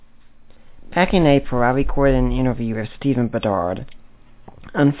Back in April, I recorded an interview with Stephen Bedard.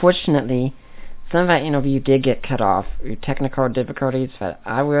 Unfortunately, some of that interview did get cut off due to technical difficulties that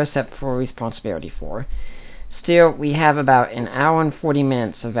I will accept full responsibility for. Still, we have about an hour and 40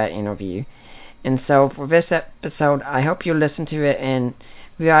 minutes of that interview. And so for this episode, I hope you'll listen to it and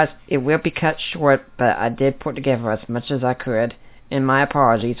realize it will be cut short, but I did put together as much as I could, and my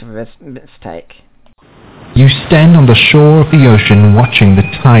apologies for this mistake. You stand on the shore of the ocean watching the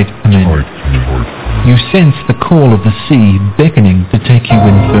tide come in. You sense the call of the sea beckoning to take you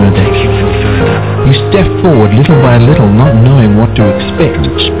in further. You step forward little by little, not knowing what to expect,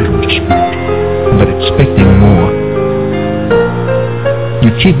 but expecting more.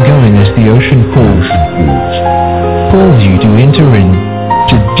 You keep going as the ocean calls you to enter in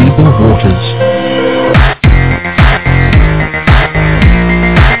to deeper waters.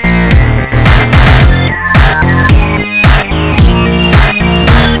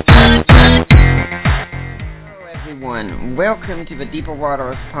 Welcome to the Deeper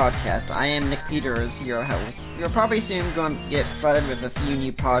Waters podcast. I am Nick Peters, your host. You're probably soon going to get flooded with a few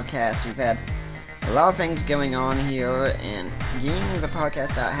new podcasts. We've had a lot of things going on here, and getting the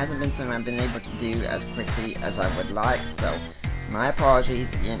podcast out hasn't been something I've been able to do as quickly as I would like, so my apologies.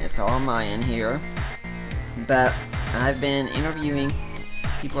 Again, it's all on my end here. But I've been interviewing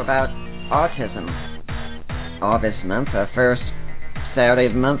people about autism all this month. The first Saturday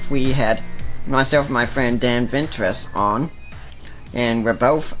of the month we had myself and my friend Dan Ventress on, and we're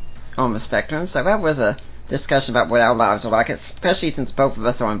both on the spectrum, so that was a discussion about what our lives are like, especially since both of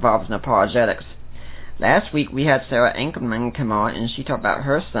us are involved in apologetics. Last week we had Sarah Ankerman come on, and she talked about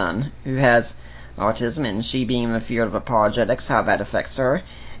her son, who has autism, and she being in the field of apologetics, how that affects her.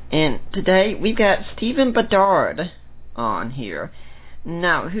 And today we've got Stephen Bedard on here.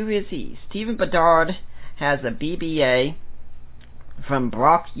 Now, who is he? Stephen Bedard has a BBA from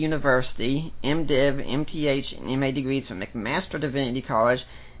Brock University, MDiv, MTH, and MA degrees from McMaster Divinity College,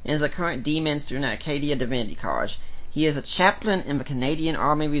 and is a current D-Min student at Acadia Divinity College. He is a chaplain in the Canadian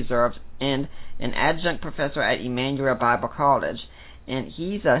Army Reserves and an adjunct professor at Emmanuel Bible College. And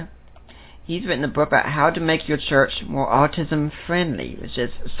he's written a book about how to make your church more autism friendly, which is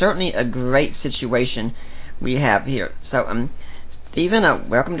certainly a great situation we have here. So, Stephen,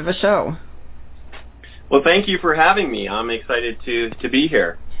 welcome to the show. Well, thank you for having me. I'm excited to be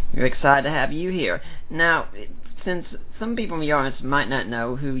here. We're excited to have you here. Now, since some people in the audience might not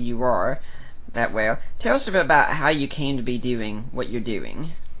know who you are that well, tell us a bit about how you came to be doing what you're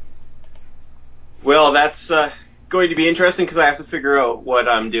doing. Well, that's going to be interesting because I have to figure out what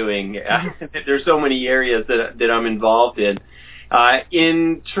I'm doing. There's so many areas that I'm involved in.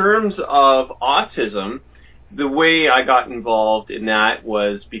 In terms of autism, the way I got involved in that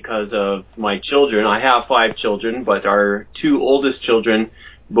was because of my children. I have 5 children, but our 2 oldest children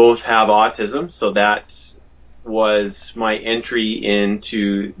both have autism, so that was my entry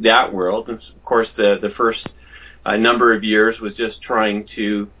into that world. And of course, the first number of years was just trying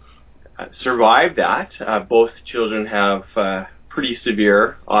to survive that. Both children have pretty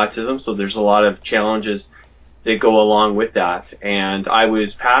severe autism, so there's a lot of challenges that go along with that. And I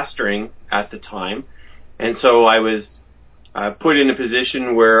was pastoring at the time, and so I was put in a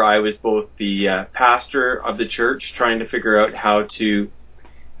position where I was both the pastor of the church, trying to figure out how to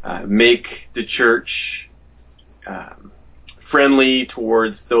make the church friendly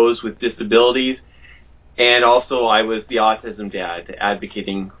towards those with disabilities, and also I was the autism dad,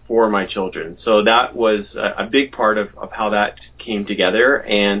 advocating for my children. So that was a big part of how that came together,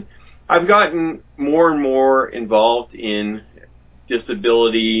 and I've gotten more and more involved in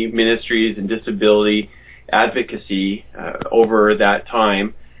disability ministries and disability advocacy over that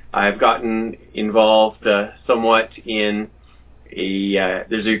time. I've gotten involved somewhat in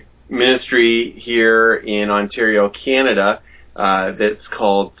there's a ministry here in Ontario, Canada, that's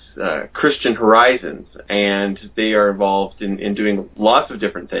called Christian Horizons, and they are involved in doing lots of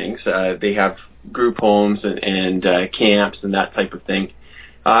different things. They have group homes and camps and that type of thing,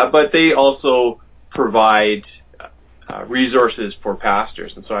 but they also provide resources for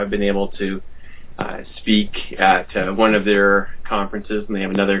pastors, and so I've been able to speak at one of their conferences, and they have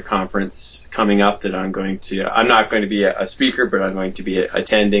another conference coming up that I'm not going to be a speaker, but I'm going to be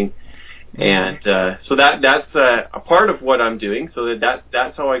attending. And so that's a part of what I'm doing. So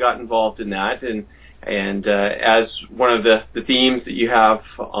that's how I got involved in that. And as one of the themes that you have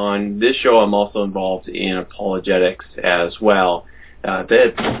on this show, I'm also involved in apologetics as well.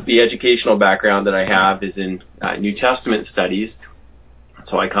 The educational background that I have is in New Testament studies,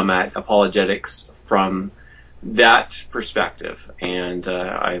 so I come at apologetics from that perspective, and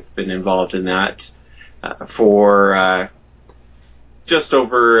I've been involved in that for just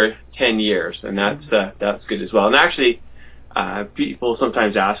over 10 years, and that's good as well. And actually, people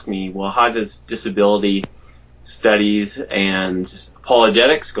sometimes ask me, well, how does disability studies and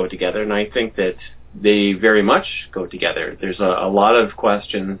apologetics go together? And I think that they very much go together. There's a lot of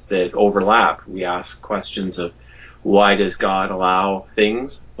questions that overlap. We ask questions of why does God allow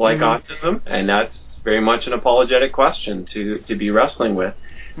things like autism, and that's very much an apologetic question to be wrestling with.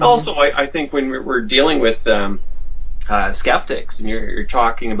 Also, I think when we're dealing with skeptics, and you're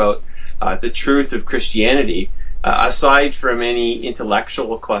talking about the truth of Christianity, aside from any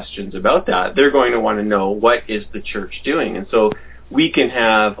intellectual questions about that, they're going to want to know, what is the church doing? And so we can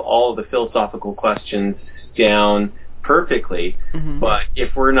have all the philosophical questions down perfectly, but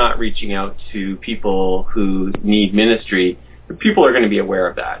if we're not reaching out to people who need ministry, people are going to be aware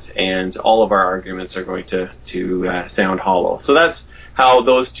of that, and all of our arguments are going to sound hollow. So that's how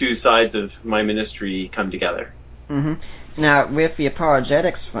those two sides of my ministry come together. Now, with the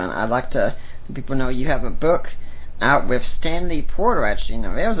apologetics front, I'd like to let people know you have a book out with Stanley Porter, actually.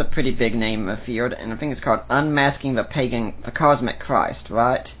 Now, that was a pretty big name in the field, and I think it's called Unmasking the Cosmic Christ,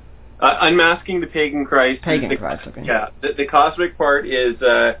 right? Unmasking the Pagan Christ. Christ, okay. Yeah, the cosmic part is,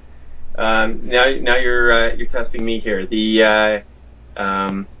 now you're testing me here. The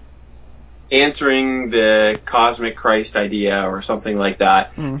answering the cosmic Christ idea or something like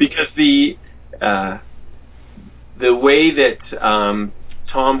that, because the way that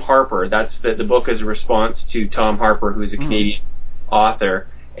Tom Harper, that's the book is a response to Tom Harper, who's a Canadian author,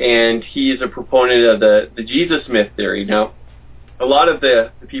 and he is a proponent of the Jesus myth theory. Now, a lot of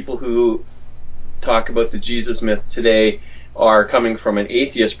the people who talk about the Jesus myth today are coming from an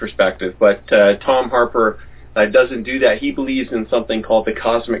atheist perspective, but Tom Harper doesn't do that. He believes in something called the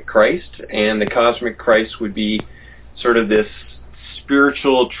cosmic Christ, and the cosmic Christ would be sort of this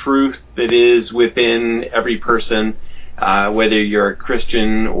spiritual truth that is within every person, whether you're a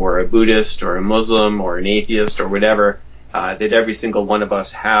Christian or a Buddhist or a Muslim or an atheist or whatever, that every single one of us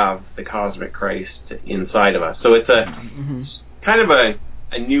have the cosmic Christ inside of us. So it's a kind of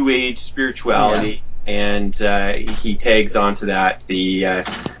a new age spirituality, and he tags onto that the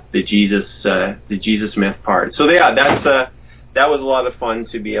Jesus myth part. So yeah, that was a lot of fun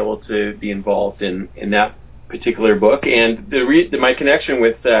to be able to be involved in that particular book. And my connection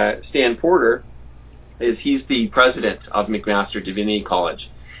with Stan Porter is he's the president of McMaster Divinity College,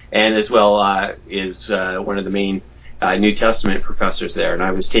 and as well is one of the main New Testament professors there. And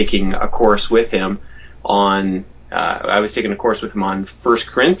I was taking a course with him on 1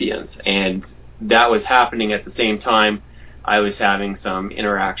 Corinthians, and that was happening at the same time I was having some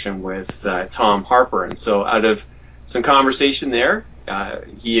interaction with Tom Harper. And so out of some conversation there,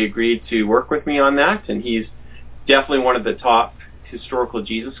 he agreed to work with me on that, and he's definitely one of the top historical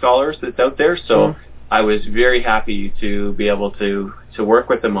Jesus scholars that's out there. So I was very happy to be able to work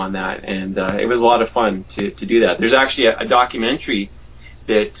with him on that, and it was a lot of fun to do that. There's actually a documentary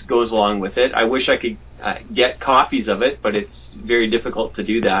that goes along with it. I wish I could get copies of it, but it's very difficult to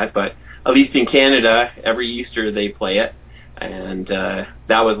do that. But at least in Canada, every Easter they play it, and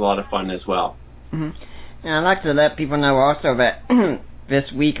that was a lot of fun as well. And I'd like to let people know also that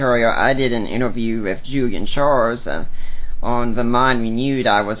this week earlier I did an interview with Julian Charles on The Mind Renewed.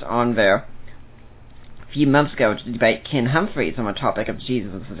 I was on there a few months ago to debate Ken Humphreys on the topic of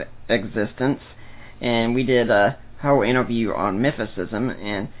Jesus' existence, and we did a whole interview on mythicism,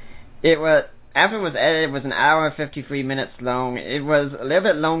 and it was, after it was edited, it was an hour and 53 minutes long. It was a little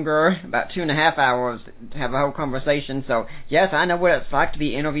bit longer, about 2.5 hours to have a whole conversation. So yes, I know what it's like to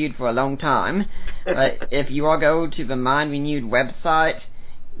be interviewed for a long time. But if you all go to the Mind Renewed website,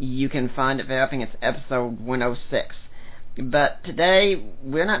 you can find it there. I think it's episode 106. But today,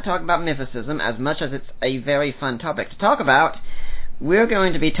 we're not talking about mythicism as much as it's a very fun topic to talk about. We're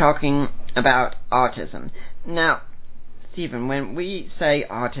going to be talking about autism. Now, Stephen, when we say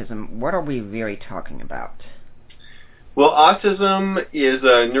autism, what are we really talking about? Well, autism is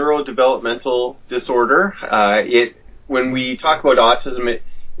a neurodevelopmental disorder. When we talk about autism,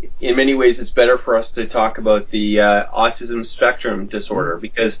 in many ways it's better for us to talk about the autism spectrum disorder,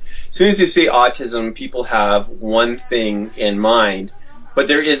 because as soon as you say autism, people have one thing in mind, but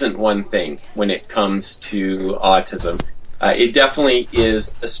there isn't one thing when it comes to autism. It definitely is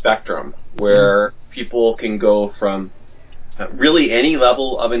a spectrum where people can go from really any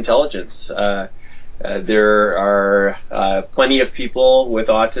level of intelligence. There are plenty of people with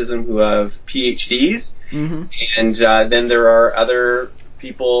autism who have PhDs, and then there are other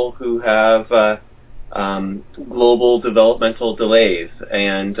people who have global developmental delays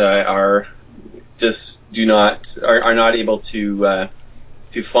and are not able to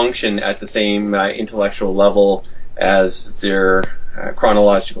function at the same intellectual level as their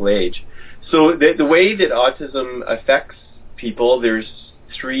chronological age. So the way that autism affects people, there's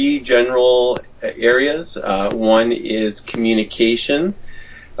 3 general areas. One is communication,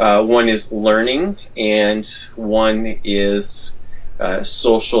 one is learning, and one is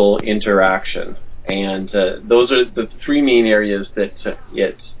social interaction. And those are the 3 main areas that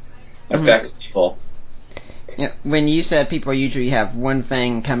it affects people. Yeah, when you said people usually have one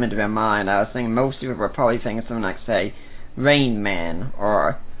thing come into their mind, I was thinking most people were probably thinking something like, say, Rain Man,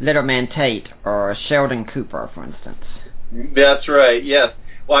 or Little Man Tate, or Sheldon Cooper, for instance. That's right, yes.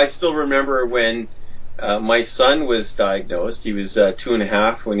 Well, I still remember when my son was diagnosed. He was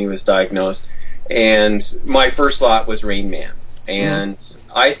 2.5 when he was diagnosed, and my first thought was Rain Man. And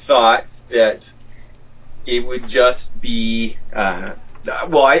I thought that it would just be, I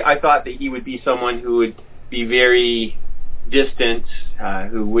thought that he would be someone who would be very distant,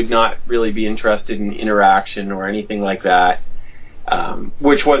 who would not really be interested in interaction or anything like that,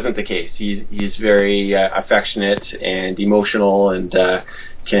 which wasn't the case. He's very affectionate and emotional and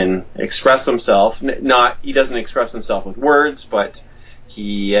can express himself. He doesn't express himself with words, but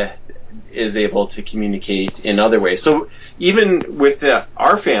he is able to communicate in other ways. So even with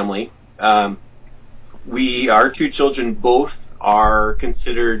our family, our 2 children both are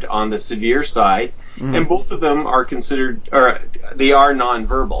considered on the severe side, and both of them are considered, or they are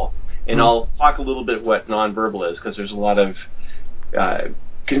nonverbal. And I'll talk a little bit what nonverbal is, because there's a lot of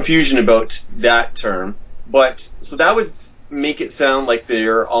confusion about that term. But so that would make it sound like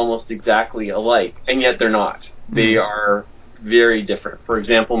they're almost exactly alike, and yet they're not. They are very different. For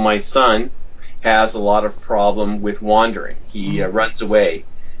example, my son has a lot of problem with wandering. He runs away,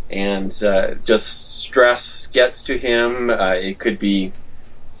 and just stress gets to him. It could be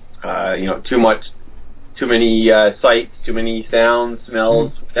too many sights, too many sounds,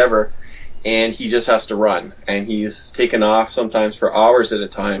 smells, whatever, and he just has to run. And he's taken off sometimes for hours at a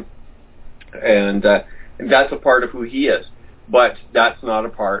time, and that's a part of who he is. But that's not a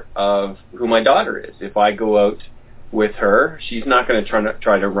part of who my daughter is. If I go out with her, she's not going to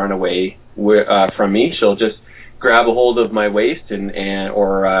try to run away from me. She'll just grab a hold of my waist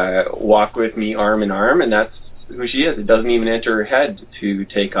or walk with me arm in arm, and that's who she is. It doesn't even enter her head to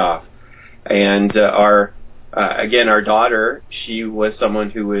take off. And our daughter, she was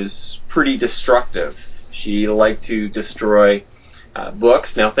someone who was pretty destructive. She liked to destroy books.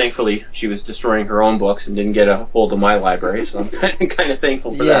 Now, thankfully, she was destroying her own books and didn't get a hold of my library, so I'm kind of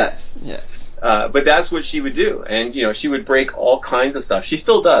thankful for that. Yes. But that's what she would do, and she would break all kinds of stuff. She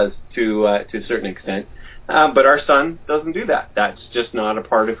still does to a certain extent, but our son doesn't do that. That's just not a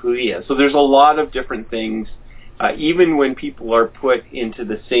part of who he is. So there's a lot of different things. Even when people are put into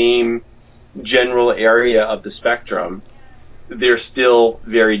the same general area of the spectrum, they're still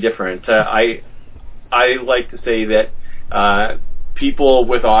very different. I like to say that people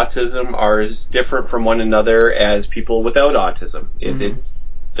with autism are as different from one another as people without autism. It's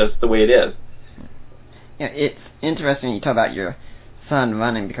just the way it is. Yeah, it's interesting you talk about your son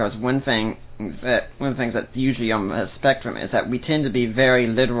running, because one of the things that's usually on the spectrum is that we tend to be very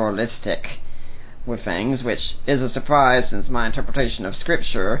literalistic with things, which is a surprise since my interpretation of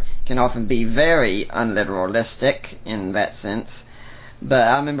Scripture can often be very unliteralistic in that sense. But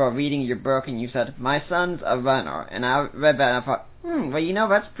I remember reading your book and you said, my son's a runner, and I read that and I thought, well,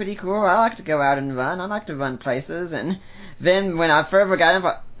 that's pretty cool. I like to go out and run. I like to run places. And then when I further got in, I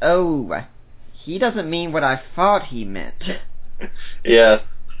thought, oh, he doesn't mean what I thought he meant. Yes,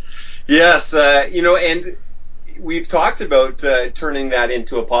 and we've talked about turning that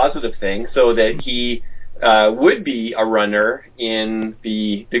into a positive thing so that he would be a runner in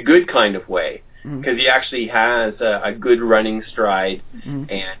the good kind of way, because he actually has a good running stride,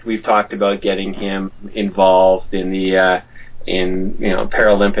 and we've talked about getting him involved in the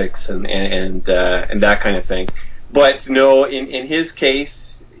Paralympics and that kind of thing. But no, in his case,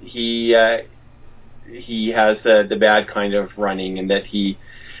 he has the bad kind of running, and that he's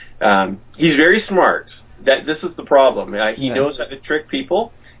very smart. That this is the problem. He knows how to trick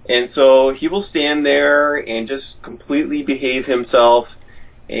people, and so he will stand there and just completely behave himself,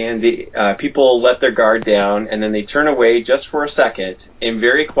 and people let their guard down, and then they turn away just for a second, and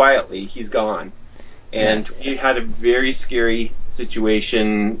very quietly he's gone. And we had a very scary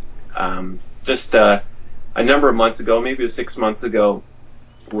situation just a number of months ago, maybe it was 6 months ago,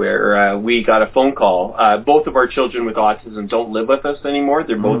 where we got a phone call. Both of our children with autism don't live with us anymore.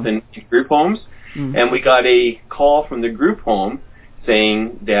 They're both in group homes. And we got a call from the group home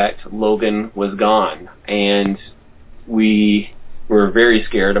saying that Logan was gone. And we were very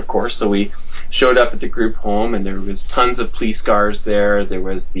scared, of course. So we showed up at the group home, and there was tons of police cars there. There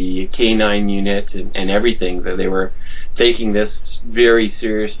was the K-9 unit and everything. That they were taking this very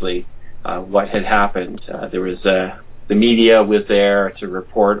seriously, what had happened. There was the media was there to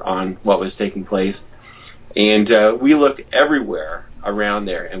report on what was taking place. And we looked everywhere around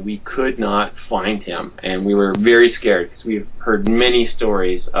there, and we could not find him. And we were very scared because we've heard many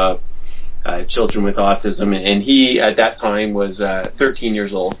stories of children with autism. And he, at that time, was 13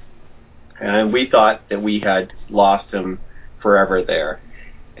 years old. And we thought that we had lost him forever there.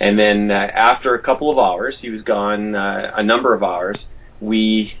 And then after a couple of hours, he was gone a number of hours,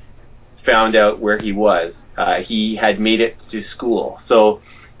 we found out where he was. He had made it to school. So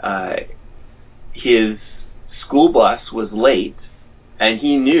his school bus was late, and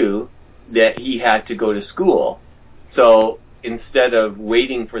he knew that he had to go to school. So instead of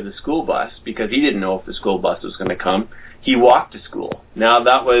waiting for the school bus, because he didn't know if the school bus was going to come, he walked to school. Now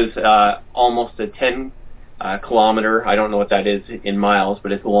that was almost a 10 kilometer, I don't know what that is in miles,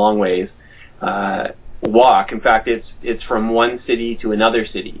 but it's a long ways, walk. In fact, it's from one city to another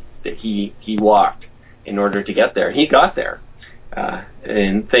city that he walked in order to get there. He got there.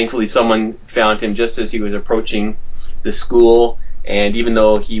 And thankfully someone found him just as he was approaching the school, and even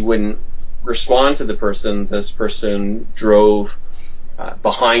though he wouldn't respond to the person, this person drove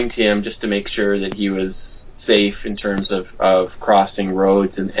behind him just to make sure that he was safe in terms of crossing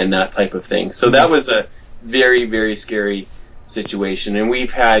roads and that type of thing. So that was a very, very scary situation, and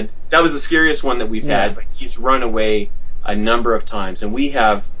that was the scariest one that we've had, but he's run away a number of times, and we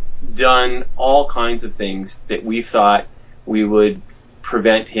have done all kinds of things that we thought we would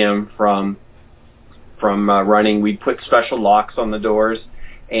prevent him from running. We put special locks on the doors,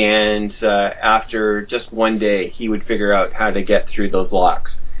 and after just one day, he would figure out how to get through those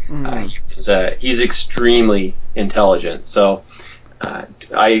locks. He's extremely intelligent, so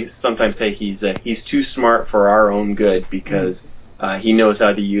I sometimes say he's too smart for our own good, because he knows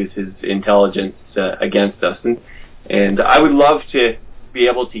how to use his intelligence against us. And I would love to be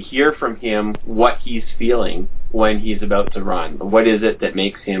able to hear from him what he's feeling when he's about to run. What is it that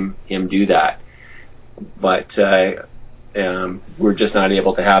makes him do that? But we're just not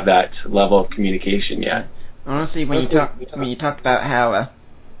able to have that level of communication yet. Honestly, when you talked about how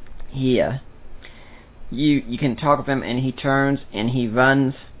you can talk with him and he turns and he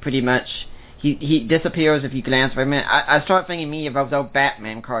runs pretty much. He disappears if you glance for a minute. I start thinking of those old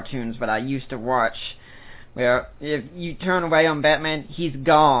Batman cartoons that I used to watch, where if you turn away on Batman, he's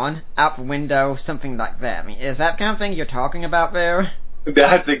gone, out the window, something like that. I mean, is that kind of thing you're talking about there?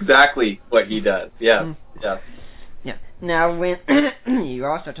 That's exactly what he does, yeah. Yeah. Now, when you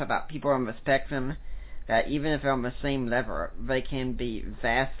also talk about people on the spectrum, that even if they're on the same level, they can be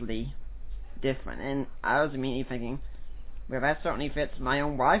vastly different. And I was immediately thinking, well, that certainly fits my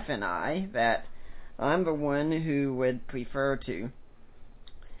own wife and I, that I'm the one who would prefer to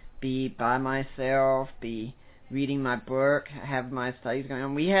be by myself, be reading my book, have my studies going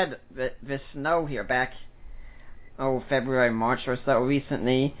on. We had the snow here back, February, March or so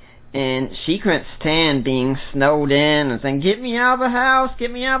recently, and she couldn't stand being snowed in and saying, get me out of the house,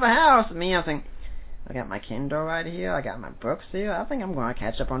 get me out of the house. And me, I was thinking, I got my Kindle right here, I got my books here, I think I'm going to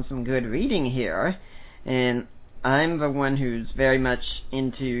catch up on some good reading here. And I'm the one who's very much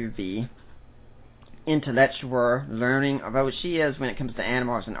into the intellectual learning, although she is when it comes to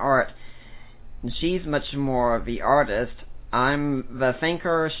animals and art. And she's much more the artist. I'm the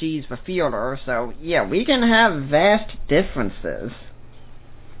thinker, she's the feeler, so yeah, we can have vast differences.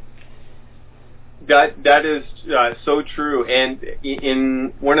 That is so true, and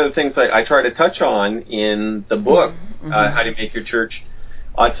in one of the things I try to touch on in the book, How to Make Your Church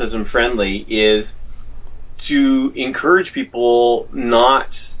Autism Friendly, is to encourage people not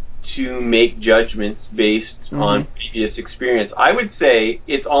to make judgments based on previous experience. I would say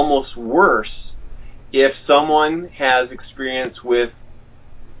it's almost worse if someone has experience with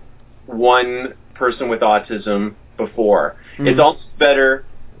one person with autism before. It's almost better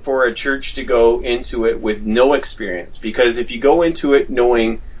for a church to go into it with no experience, because if you go into it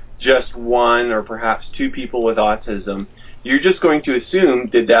knowing just one or perhaps two people with autism, you're just going to assume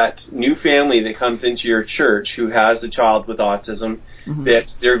that new family that comes into your church who has a child with autism, that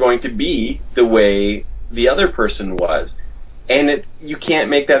they're going to be the way the other person was. And you can't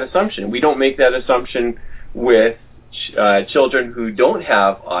make that assumption. We don't make that assumption with children who don't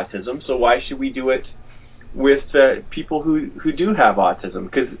have autism, so why should we do it with people who do have autism?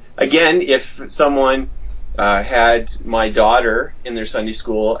 Because, again, if someone had my daughter in their Sunday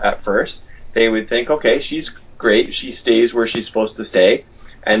school at first, they would think, okay, she's great, she stays where she's supposed to stay.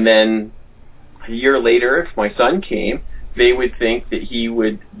 And then a year later, if my son came, they would think that he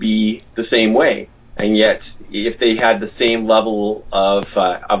would be the same way. And yet, if they had the same level of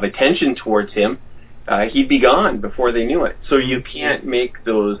attention towards him, he'd be gone before they knew it. So you can't make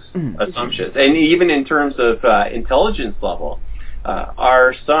those assumptions. And even in terms of intelligence level,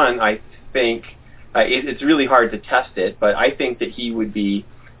 our son, I think, it's really hard to test it, but I think that he would be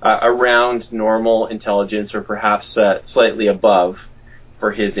around normal intelligence or perhaps slightly above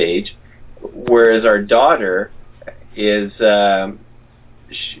for his age, whereas our daughter is,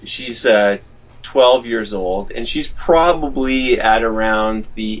 she's 12 years old, and she's probably at around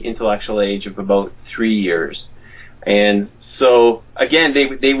the intellectual age of about 3 years. And so, again,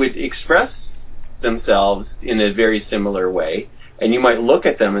 they would express themselves in a very similar way, and you might look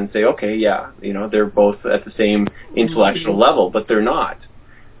at them and say, okay, yeah, they're both at the same intellectual level, but they're not.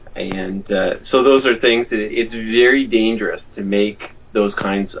 And so those are things that it's very dangerous to make those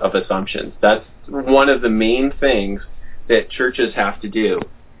kinds of assumptions. That's one of the main things that churches have to do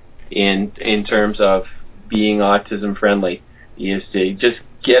in terms of being autism friendly, is to just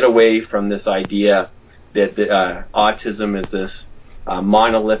get away from this idea that autism is this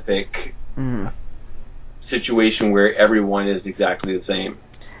monolithic situation where everyone is exactly the same.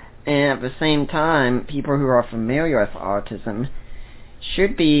 And at the same time, people who are familiar with autism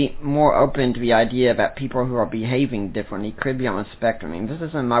should be more open to the idea that people who are behaving differently could be on the spectrum. I mean, this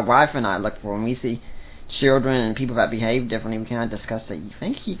is something my wife and I look for when we see children and people that behave differently. We kind of discuss that. You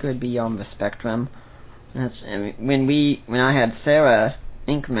think he could be on the spectrum? When I had Sarah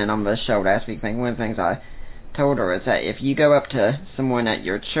Inkman on the show last week, one of the things I told her is that if you go up to someone at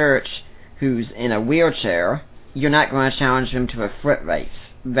your church who's in a wheelchair, you're not going to challenge them to a foot race.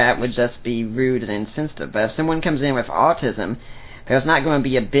 That would just be rude and insensitive. But if someone comes in with autism, there's not going to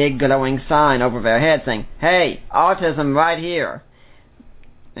be a big glowing sign over their head saying, "Hey, autism right here."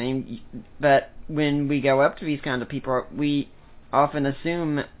 But when we go up to these kind of people, we often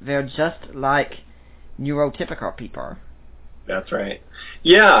assume they're just like neurotypical people. That's right.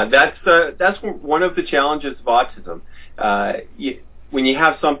 Yeah, that's one of the challenges of autism. When you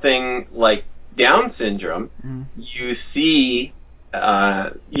have something like Down syndrome, you see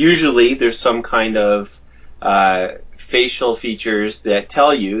usually there's some kind of facial features that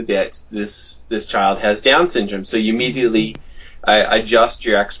tell you that this child has Down syndrome. So you immediately adjust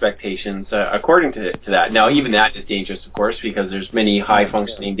your expectations according to that. Now, even that is dangerous, of course, because there's many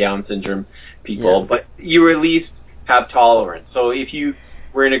high-functioning Down syndrome people, but you at least have tolerance. So if you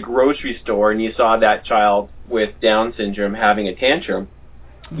were in a grocery store and you saw that child with Down syndrome having a tantrum,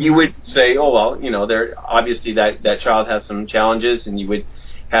 you would say, oh, well, obviously that child has some challenges, and you would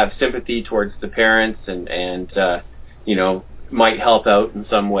have sympathy towards the parents and might help out in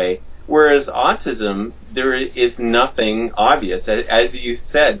some way. Whereas autism, there is nothing obvious. As you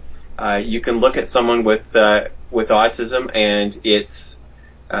said, you can look at someone with autism, and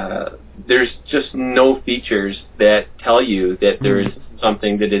there's just no features that tell you that there is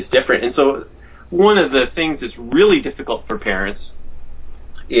something that is different. And so one of the things that's really difficult for parents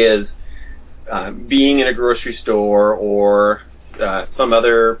is being in a grocery store or some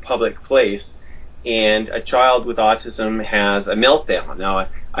other public place, and a child with autism has a meltdown. Now,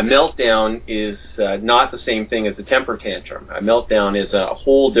 a meltdown is not the same thing as a temper tantrum. A meltdown is a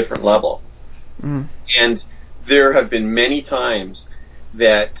whole different level. And there have been many times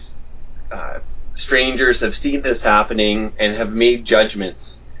that strangers have seen this happening and have made judgments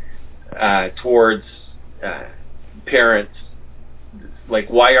towards parents, like,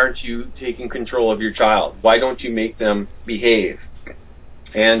 why aren't you taking control of your child? Why don't you make them behave?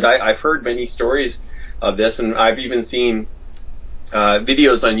 And I've heard many stories of this, and I've even seen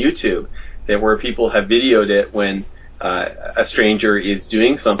videos on YouTube where people have videoed it when a stranger is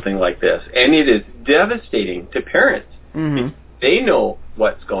doing something like this. And it is devastating to parents. They know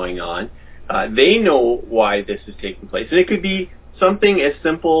what's going on. They know why this is taking place. And it could be something as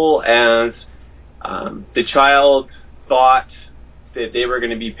simple as the child thought that they were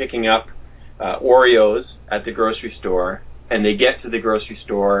going to be picking up Oreos at the grocery store, and they get to the grocery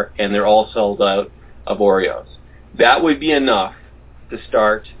store and they're all sold out of Oreos. That would be enough to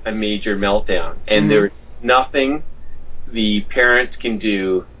start a major meltdown. And there's nothing the parents can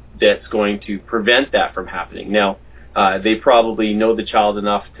do that's going to prevent that from happening. Now, they probably know the child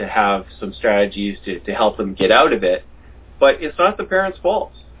enough to have some strategies to help them get out of it, but it's not the parents'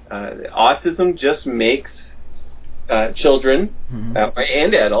 fault. Autism just makes children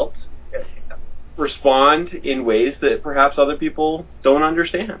and adults respond in ways that perhaps other people don't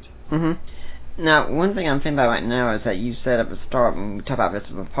understand. Now, one thing I'm thinking about right now is that you said at the start, when we talk about this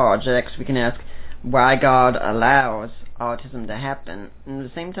with apologetics, we can ask why God allows autism to happen. And at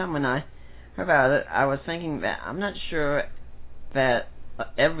the same time, when I about it, I was thinking that I'm not sure that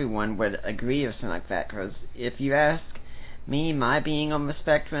everyone would agree with something like that, because if you ask me, my being on the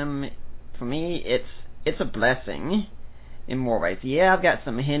spectrum, for me, it's a blessing in more ways. Yeah, I've got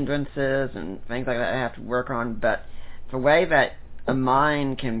some hindrances and things like that I have to work on, but the way that a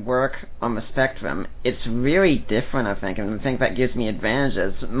mind can work on the spectrum, it's really different, I think, and I think that gives me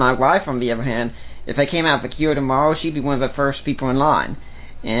advantages. My wife, on the other hand, if I came out of the cure tomorrow, she'd be one of the first people in line,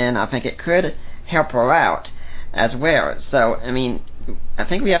 and I think it could help her out as well. So, I mean, I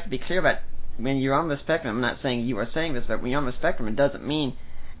think we have to be clear about when you're on the spectrum, I'm not saying you are saying this, but when you're on the spectrum, it doesn't mean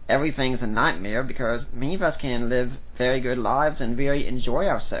everything's a nightmare, because many of us can live very good lives and really enjoy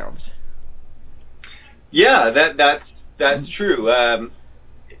ourselves. Yeah, that's true.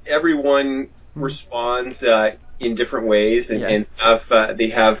 Everyone responds in different ways, and they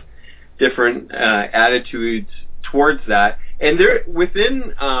have different attitudes towards that. And there,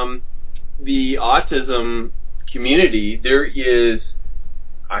 within the autism community, there is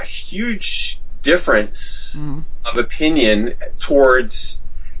a huge difference of opinion towards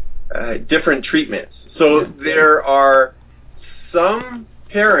different treatments. So there are some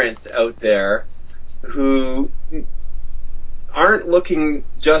parents out there who aren't looking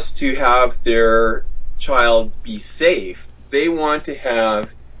just to have their child be safe. They want to have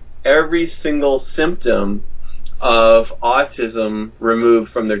every single symptom of autism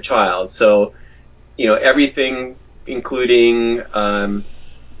removed from their child. So, everything including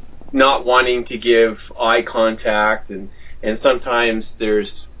not wanting to give eye contact, and sometimes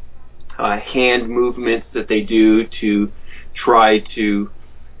there's hand movements that they do to try to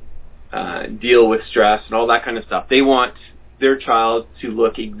deal with stress and all that kind of stuff. They want their child to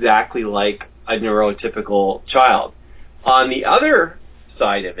look exactly like a neurotypical child. On the other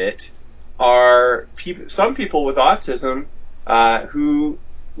side of it are some people with autism who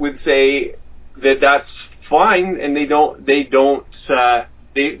would say that that's fine, and they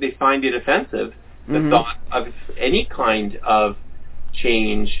find it offensive, the thought of any kind of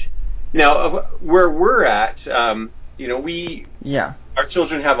change. Now, where we're at, our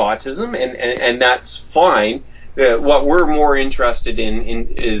children have autism, and that's fine. What we're more interested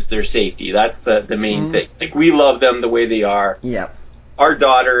in is their safety. That's the main thing. Like, we love them the way they are. Yeah. Our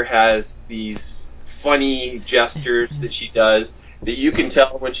daughter has these funny gestures that she does that you can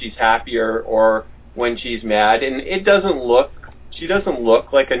tell when she's happy or when she's mad, and she doesn't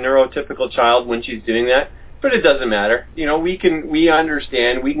look like a neurotypical child when she's doing that, but it doesn't matter. We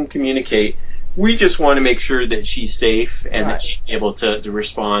understand, we can communicate. We just want to make sure that she's safe and that she's able to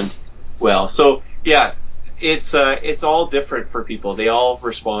respond well. So, yeah, it's all different for people. They all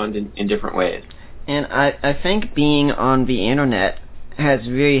respond in different ways. And I think being on the internet has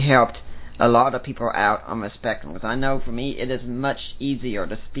really helped a lot of people out on the spectrum, because I know for me it is much easier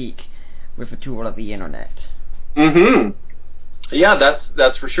to speak with the tool of the internet. Yeah,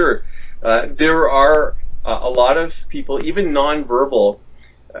 that's for sure. There are a lot of people, even nonverbal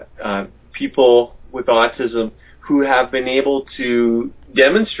people with autism, who have been able to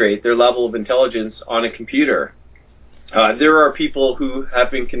demonstrate their level of intelligence on a computer. There are people who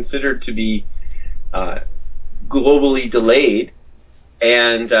have been considered to be globally delayed,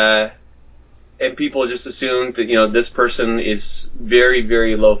 and people just assume that this person is very,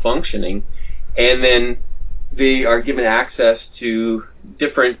 very low functioning, and then they are given access to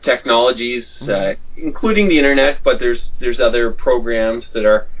different technologies, including the internet, but there's other programs that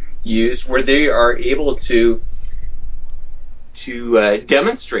are used where they are able to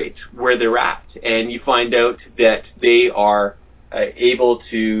demonstrate where they're at, and you find out that they are able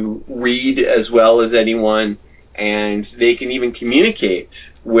to read as well as anyone, and they can even communicate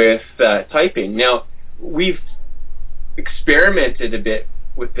with typing. Now, we've experimented a bit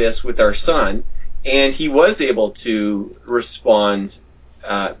with this with our son, and he was able to respond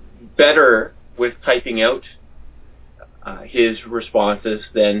better with typing out his responses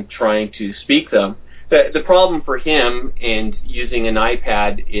than trying to speak them. The problem for him and using an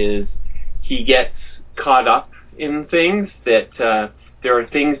iPad is he gets caught up in things that there are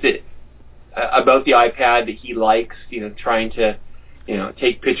things that about the iPad that he likes, trying to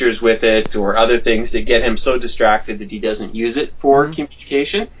take pictures with it, or other things that get him so distracted that he doesn't use it for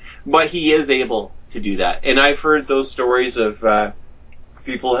communication. But he is able to do that. And I've heard those stories of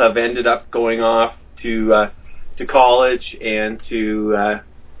people have ended up going off to college and to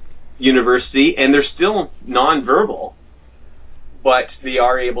university, and they're still nonverbal, but they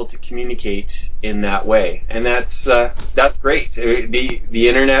are able to communicate in that way. And that's great. The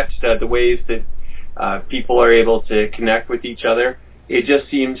internet, the ways that people are able to connect with each other, it just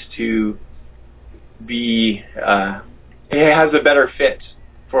seems to be, it has a better fit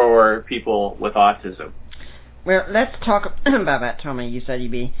for people with autism. Well, let's talk about that, Tommy. You said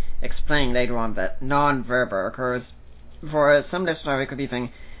you'd be explaining later on that non-verbal occurs. For some listeners, it could be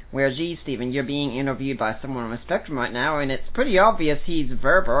thinking, well, gee, Stephen, you're being interviewed by someone on the spectrum right now, and it's pretty obvious he's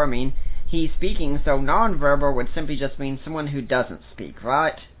verbal. I mean, he's speaking, so non-verbal would simply just mean someone who doesn't speak,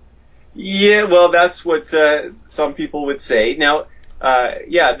 right? Yeah, well, that's what some people would say. Now,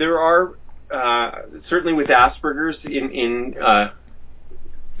 there are, certainly with Asperger's,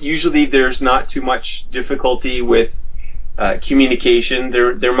 usually there's not too much difficulty with communication.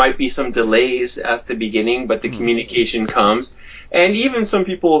 There might be some delays at the beginning, but the communication comes. And even some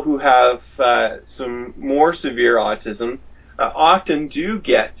people who have some more severe autism often do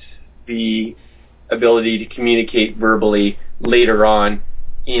get the ability to communicate verbally later on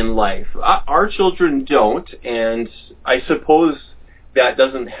in life. Our children don't, and I suppose that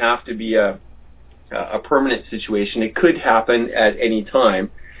doesn't have to be a permanent situation. It could happen at any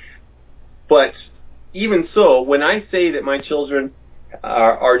time. But even so, when I say that my children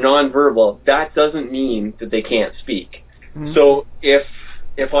are nonverbal, that doesn't mean that they can't speak. Mm-hmm. So if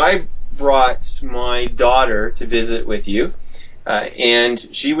I brought my daughter to visit with you and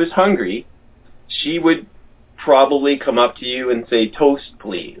she was hungry, she would probably come up to you and say, "Toast,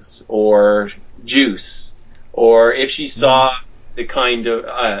 please," or "juice," or if she saw the kind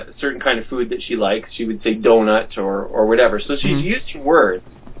of certain kind of food that she likes, she would say "donut" or whatever. So she's using words,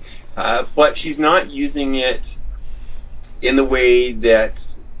 but she's not using it in the way that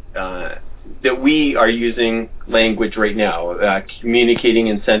that we are using language right now, communicating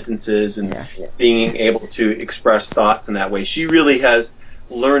in sentences and being able to express thoughts in that way. She really has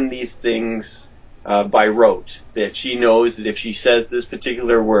learned these things by rote, that she knows that if she says this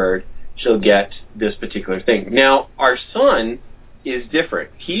particular word, she'll get this particular thing. Now, our son is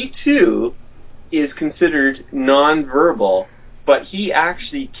different. He, too, is considered nonverbal, but he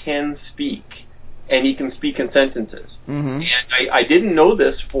actually can speak, and he can speak in sentences. Mm-hmm. And I didn't know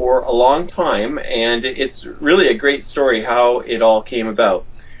this for a long time, and it's really a great story how it all came about.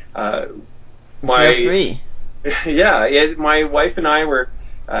 My wife and I were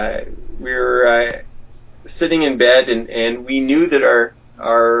sitting in bed, and we knew that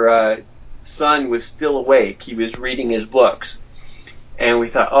our son was still awake. He was reading his books, and we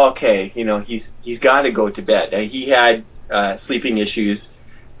thought, okay, he's got to go to bed. He had sleeping issues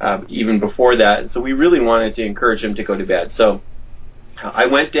even before that, so we really wanted to encourage him to go to bed. So I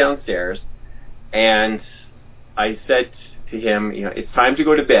went downstairs, and I said to him, it's time to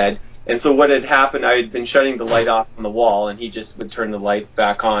go to bed. And so what had happened, I had been shutting the light off on the wall, and he just would turn the light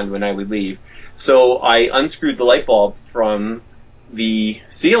back on when I would leave. So I unscrewed the light bulb from the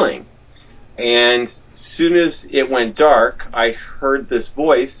ceiling, and as soon as it went dark, I heard this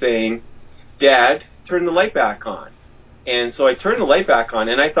voice saying, "Dad, turn the light back on." And so I turned the light back on,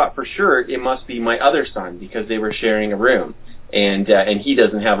 and I thought for sure it must be my other son because they were sharing a room, and he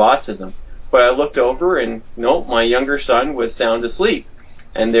doesn't have autism. But I looked over, and nope, my younger son was sound asleep.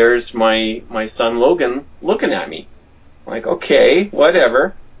 And there's my son Logan looking at me. I'm like, okay,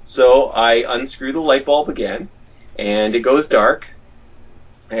 whatever. So I unscrew the light bulb again, and it goes dark.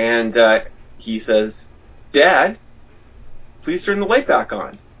 And he says, "Dad, please turn the light back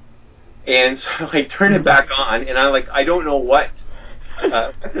on." And so I turn it back on, and I'm like, I don't know what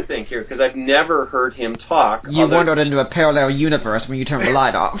to think here, because I've never heard him talk. You wandered into a parallel universe when you turned the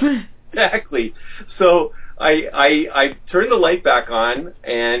light off. Exactly. So I turned the light back on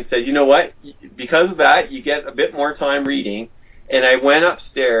and said, you know what, because of that, you get a bit more time reading. And I went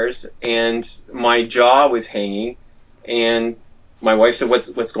upstairs, and my jaw was hanging, and my wife said,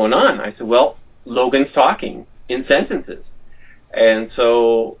 what's going on? I said, well, Logan's talking in sentences. And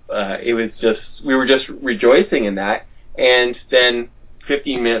so it was we were just rejoicing in that. And then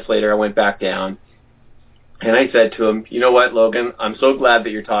 15 minutes later, I went back down, and I said to him, you know what, Logan, I'm so glad that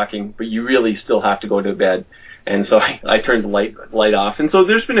you're talking, but you really still have to go to bed. And so I turned the light off. And so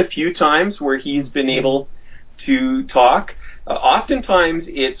there's been a few times where he's been able to talk. Oftentimes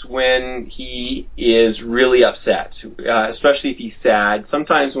it's when he is really upset, especially if he's sad,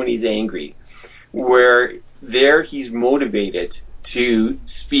 sometimes when he's angry, where there he's motivated to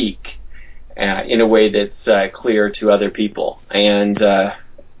speak in a way that's clear to other people. And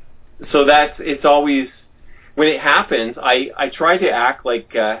so it's always, when it happens, I try to act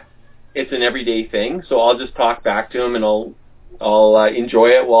like it's an everyday thing, so I'll just talk back to him, and I'll enjoy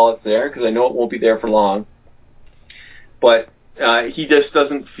it while it's there, because I know it won't be there for long. But he just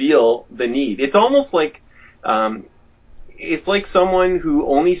doesn't feel the need. It's almost like someone who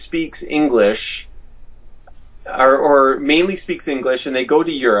only speaks English or mainly speaks English, and they go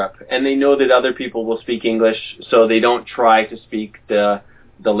to Europe, and they know that other people will speak English, so they don't try to speak the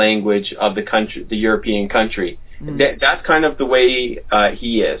the language of the country, the European country. That's kind of the way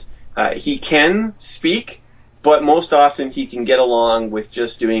he is. He can speak, but most often he can get along with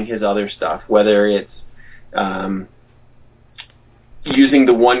just doing his other stuff, whether it's using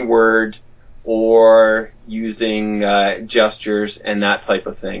the one word or using gestures and that type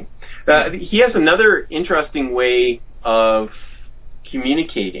of thing. He has another interesting way of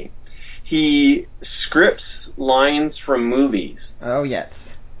communicating. He scripts lines from movies. Oh, yes.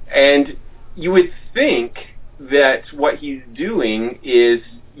 And you would think that what he's doing is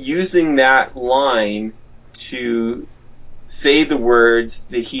using that line to say the words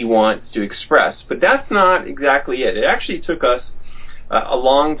that he wants to express. But that's not exactly it. It actually took us a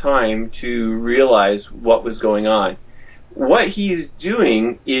long time to realize what was going on. What he's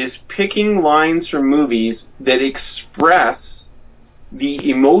doing is picking lines from movies that express the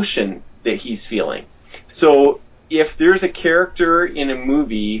emotion that he's feeling. So if there's a character in a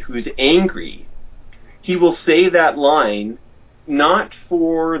movie who's angry, he will say that line not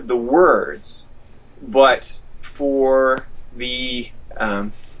for the words, but for the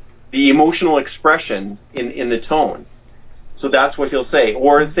emotional expression in the tone. So that's what he'll say.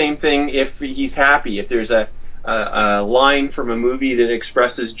 Or the same thing if he's happy. If there's a line from a movie that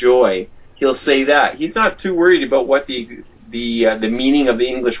expresses joy, he'll say that. He's not too worried about what the meaning of the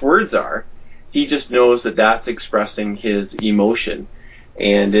English words are. He just knows that that's expressing his emotion.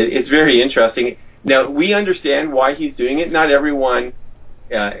 And it's very interesting. Now, we understand why he's doing it. Not everyone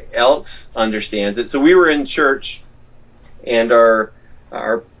else understands it. So we were in church, and our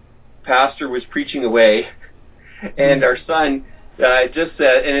pastor was preaching away, and our son just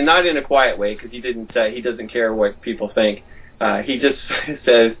said, and not in a quiet way, because he doesn't care what people think. He just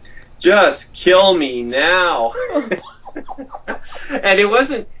says, "Just kill me now." And it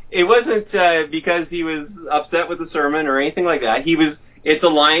wasn't because he was upset with the sermon or anything like that. It's a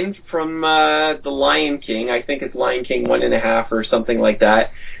line from The Lion King. I think it's Lion King 1.5 or something like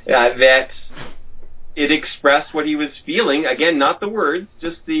that. That it expressed what he was feeling. Again, not the words,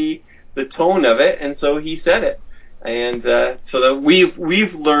 just the tone of it. And so he said it. And so that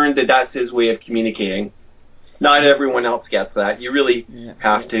we've learned that that's his way of communicating. Not everyone else gets that. You really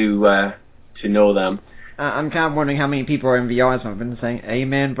have to know them. I'm kind of wondering how many people are in the audience have been saying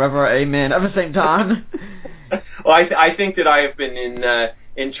 "Amen, brother, amen" at the same time. Well, I think that I have been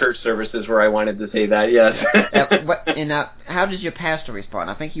in church services where I wanted to say that. Yes. How did your pastor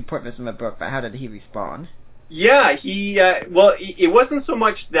respond? I think you put this in the book, but how did he respond? Yeah, it wasn't so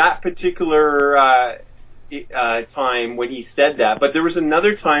much that particular time when he said that, but there was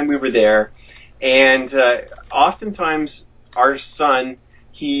another time we were there, and oftentimes our son,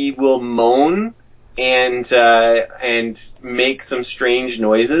 he will moan and make some strange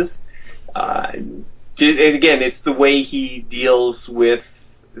noises. And again, it's the way he deals with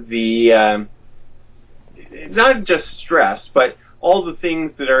the not just stress, but all the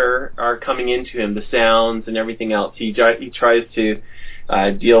things that are coming into him, the sounds and everything else. He tries to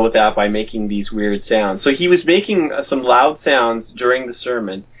deal with that by making these weird sounds. So he was making some loud sounds during the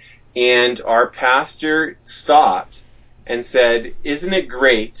sermon, and our pastor stopped and said, "Isn't it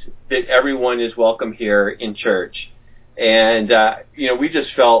great that everyone is welcome here in church?" And we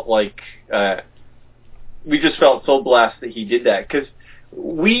just felt like so blessed that he did that, because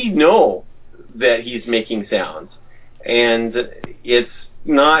we know that he's making sounds, and it's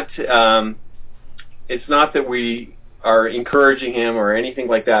not that we are encouraging him or anything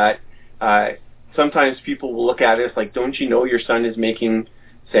like that. Sometimes people will look at us like, "Don't you know your son is making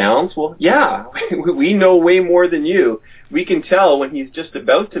sounds?" Well, yeah, we know way more than you. We can tell when he's just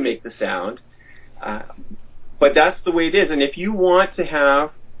about to make the sound, but that's the way it is. And if you want to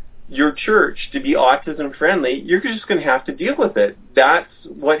have your church to be autism friendly, you're just going to have to deal with it. That's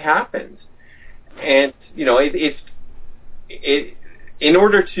what happens. And in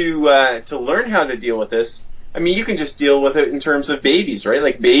order to learn how to deal with this, I mean, you can just deal with it in terms of babies, right?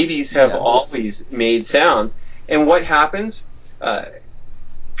 Like, babies have always made sounds, and what happens?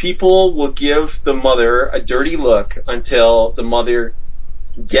 People will give the mother a dirty look until the mother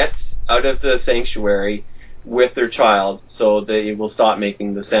gets out of the sanctuary with their child, so they will stop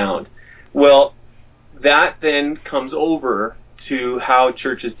making the sound. Well, that then comes over to how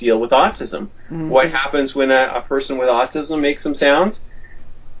churches deal with autism. Mm-hmm. What happens when a person with autism makes some sounds?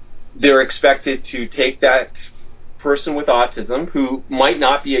 They're expected to take that person with autism, who might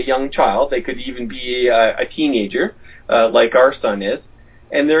not be a young child, they could even be a teenager, like our son is,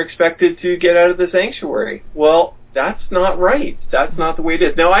 and they're expected to get out of the sanctuary. Well, that's not right. That's not the way it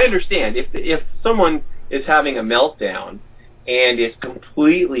is. Now, I understand if someone is having a meltdown and is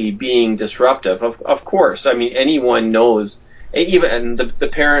completely being disruptive, of course. I mean, anyone knows even the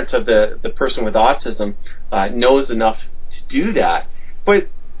parents of the person with autism knows enough to do that. But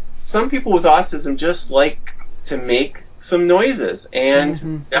some people with autism just like to make some noises,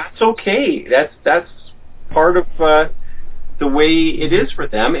 and that's okay. That's part of the way it is for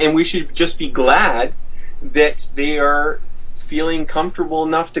them, and we should just be glad that they are feeling comfortable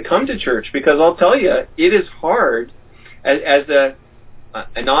enough to come to church, because I'll tell you, it is hard as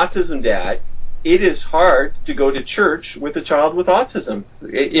an autism dad. It is hard to go to church with a child with autism.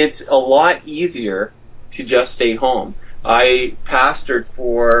 It's a lot easier to just stay home. I pastored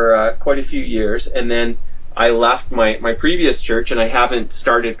for quite a few years, and then I left my previous church, and I haven't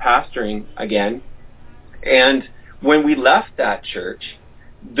started pastoring again. And when we left that church,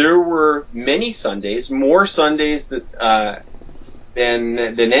 there were many Sundays, more Sundays than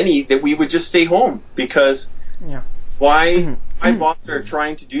any, that we would just stay home, because why bother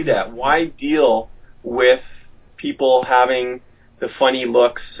trying to do that? Why deal with people having the funny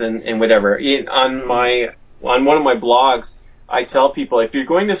looks and whatever? On one of my blogs, I tell people, if you're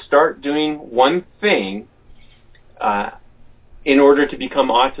going to start doing one thing in order to become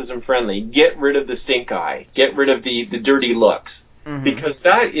autism friendly, get rid of the stink eye, get rid of the dirty looks, because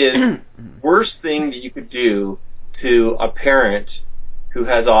that is the worst thing that you could do to a parent who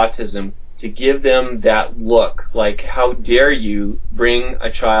has autism, to give them that look, like, how dare you bring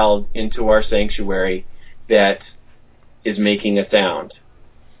a child into our sanctuary that is making a sound.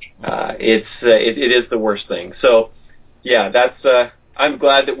 It is the worst thing. So, yeah, that's. I'm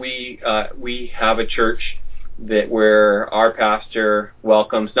glad that we have a church where our pastor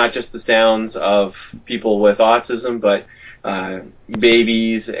welcomes not just the sounds of people with autism, but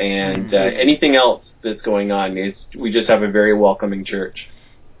babies and anything else that's going on. We just have a very welcoming church.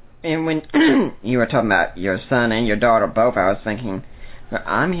 And when you were talking about your son and your daughter both, I was thinking, well,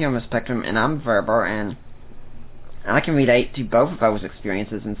 I'm here on the spectrum and I'm verbal, and I can relate to both of those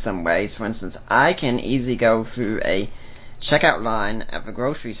experiences in some ways. For instance, I can easily go through a checkout line at the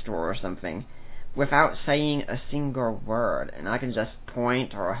grocery store or something without saying a single word, and I can just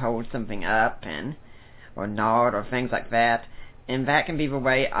point or hold something up or nod or things like that, and that can be the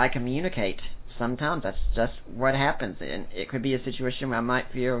way I communicate. Sometimes that's just what happens, and it could be a situation where I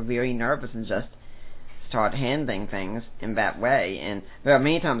might feel really nervous and just start handling things in that way. And there are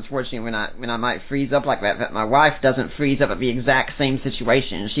many times, fortunately, when I might freeze up like that my wife doesn't freeze up at the exact same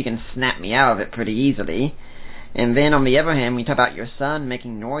situation. She can snap me out of it pretty easily. And then on the other hand, when you talk about your son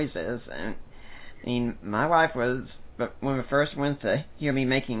making noises, and I mean, my wife was one of the first ones to hear me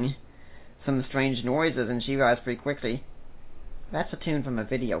making some strange noises, and she realized pretty quickly, that's a tune from a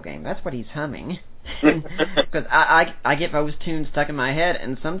video game. That's what he's humming. Because I get those tunes stuck in my head,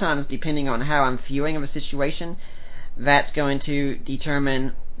 and sometimes, depending on how I'm feeling of a situation, that's going to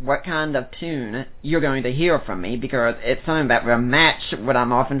determine what kind of tune you're going to hear from me, because it's something that will match what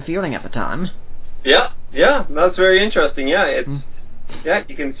I'm often feeling at the time. Yeah, that's very interesting. Yeah,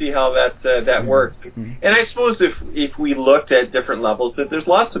 you can see how that works. And I suppose if we looked at different levels, that there's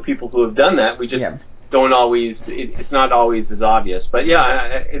lots of people who have done that. We just don't always. It's not always as obvious. But yeah,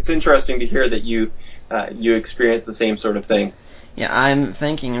 it's interesting to hear that you experience the same sort of thing. Yeah, I'm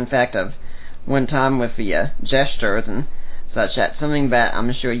thinking, in fact, of one time with the gestures and such, that something that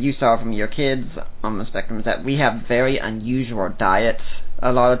I'm sure you saw from your kids on the spectrum is that we have very unusual diets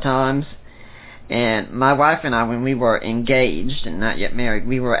a lot of times. And my wife and I, when we were engaged and not yet married,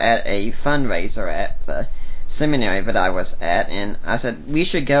 we were at a fundraiser at the seminary that I was at, and I said, we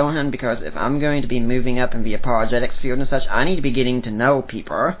should go, hon, because if I'm going to be moving up in the apologetics field and such, I need to be getting to know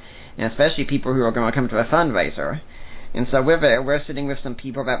people, and especially people who are going to come to a fundraiser. And so we're there, we're sitting with some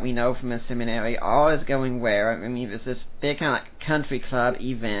people that we know from the seminary, all is going well. I mean, it's this big kind of like country club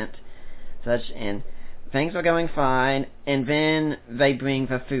event, such, and things are going fine, and then they bring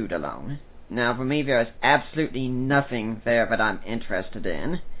the food along. Now, for me, there is absolutely nothing there that I'm interested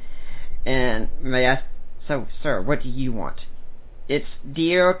in. And they ask, so, sir, what do you want? It's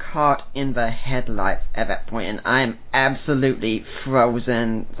deer caught in the headlights at that point, and I'm absolutely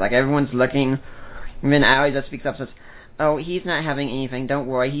frozen. It's like everyone's looking, and then Allie just speaks up and says, oh, he's not having anything, don't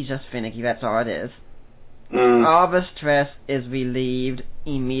worry, he's just finicky, that's all it is. All the stress is relieved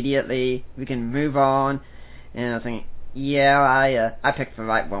immediately, we can move on, and I was thinking, yeah, I picked the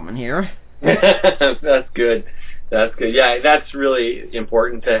right woman here. That's good. Yeah, that's really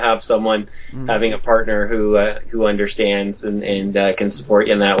important to have someone having a partner who understands and can support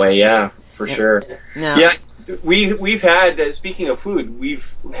you in that way. Yeah, for sure. Now, yeah, we've had, speaking of food, we've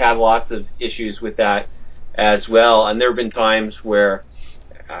had lots of issues with that as well, and there have been times where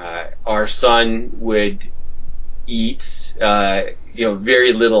our son would eat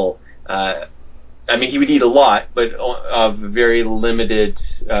very little I mean, he would eat a lot, but of very limited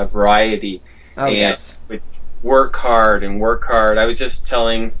variety. Oh, and yes. would work hard and work hard. I was just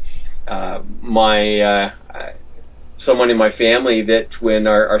telling someone in my family that when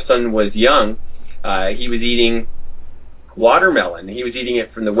our son was young, he was eating watermelon. He was eating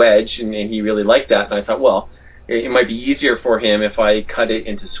it from the wedge, and he really liked that. And I thought, well, it might be easier for him if I cut it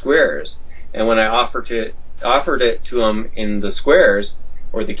into squares. And when I offered it to him in the squares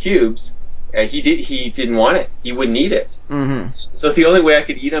or the cubes, he didn't want it. He wouldn't eat it. Mm-hmm. So the only way I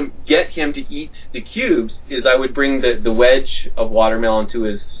could get him to eat the cubes is I would bring the wedge of watermelon to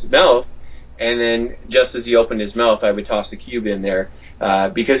his mouth, and then just as he opened his mouth, I would toss the cube in there.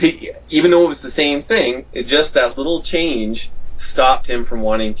 Because even though it was the same thing, just that little change stopped him from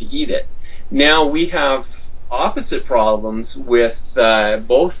wanting to eat it. Now we have opposite problems with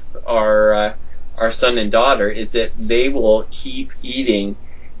both our son and daughter, is that they will keep eating,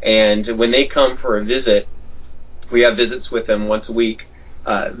 and when they come for a visit, we have visits with them once a week,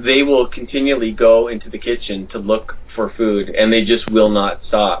 they will continually go into the kitchen to look for food, and they just will not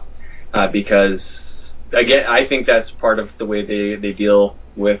stop, because again, I think that's part of the way they deal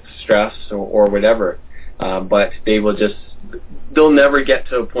with stress or whatever, but they'll never get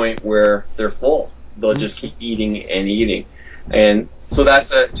to a point where they're full. They'll just keep eating and eating. And so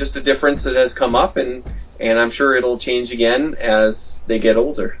that's just a difference that has come up, and I'm sure it'll change again as they get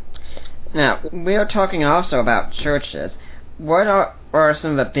older. Now, we are talking also about churches. What are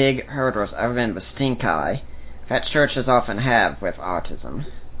some of the big hurdles, other than the stink eye, that churches often have with autism?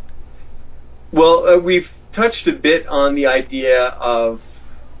 Well, we've touched a bit on the idea of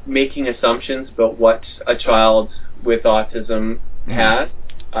making assumptions about what a child with autism has.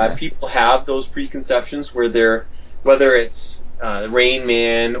 People have those preconceptions whether it's Rain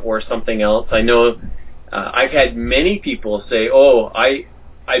Man or something else. I know I've had many people say, "Oh, I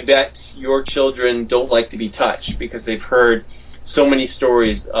bet your children don't like to be touched," because they've heard so many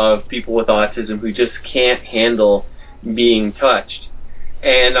stories of people with autism who just can't handle being touched.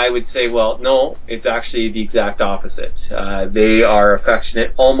 And I would say, well, no, it's actually the exact opposite. They are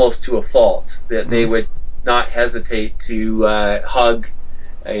affectionate almost to a fault, that they would not hesitate to hug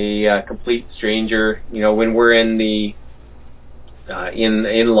a complete stranger. You know, when we're in the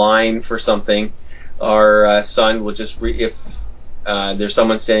in line for something, our son will just if there's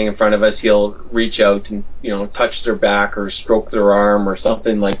someone standing in front of us, he'll reach out and touch their back or stroke their arm or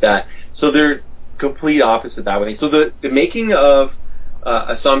something like that. So they're complete opposite that way. So the making of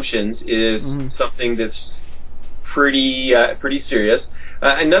assumptions is something that's pretty serious.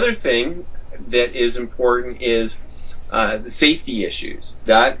 Another thing that is important is the safety issues.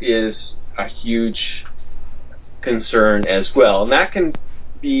 That is a huge concern as well, and that can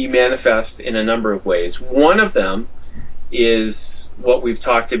be manifest in a number of ways. One of them is what we've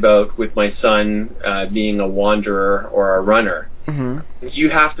talked about with my son being a wanderer or a runner. You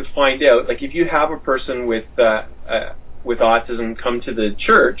have to find out, like if you have a person with autism come to the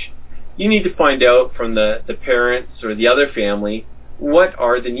church, you need to find out from the parents or the other family what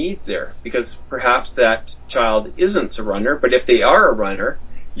are the needs there, because perhaps that child isn't a runner, but if they are a runner,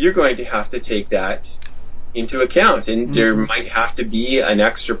 you're going to have to take that into account, and there might have to be an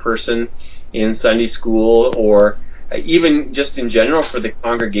extra person in Sunday school, or even just in general for the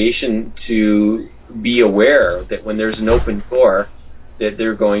congregation to be aware that when there's an open door, that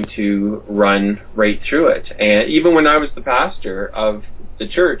they're going to run right through it. And even when I was the pastor of the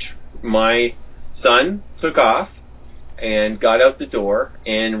church, my son took off and got out the door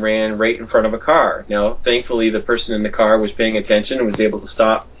and ran right in front of a car. Now, thankfully, the person in the car was paying attention and was able to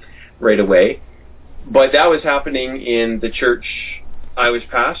stop right away. But that was happening in the church I was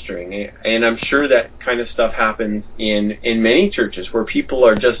pastoring, and I'm sure that kind of stuff happens in many churches where people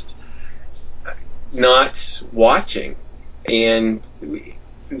are just not watching. And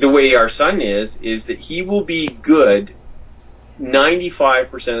the way our son is that he will be good 95%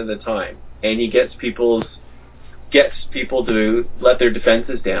 of the time, and he gets people to let their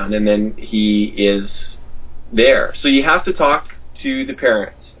defenses down, and then he is there. So you have to talk to the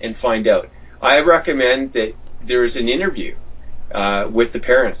parents and find out. I recommend that there is an interview with the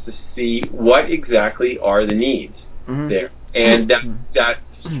parents to see what exactly are the needs there. And that's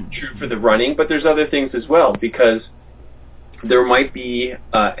true for the running, but there's other things as well, because there might be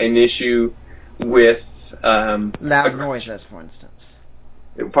an issue with loud noises, for instance.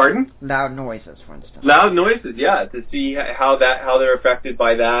 Pardon? Loud noises, for instance. Loud noises, yeah, to see how they're affected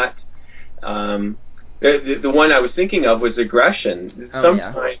by that. The one I was thinking of was aggression.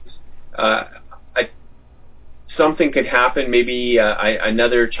 Sometimes something could happen. Maybe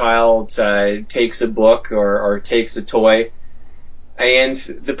another child takes a book or takes a toy,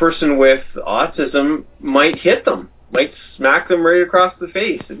 And the person with autism might hit them, might smack them right across the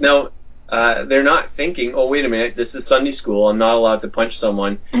face. Now, they're not thinking, oh, wait a minute, this is Sunday school, I'm not allowed to punch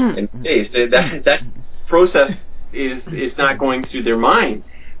someone in the face. That process is not going through their mind.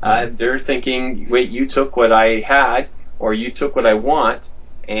 They're thinking, wait, you took what I had, or you took what I want,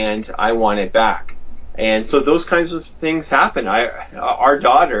 and I want it back. And so those kinds of things happen. Our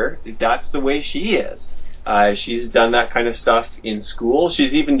daughter, that's the way she is. She's done that kind of stuff in school.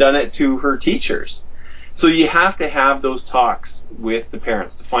 She's even done it to her teachers. So you have to have those talks with the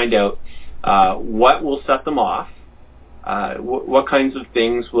parents to find out what will set them off, what kinds of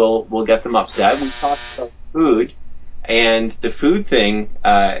things will get them upset. We talked about food, and the food thing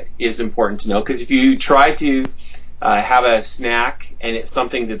is important to know, because if you try to have a snack and it's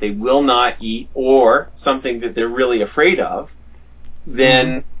something that they will not eat or something that they're really afraid of,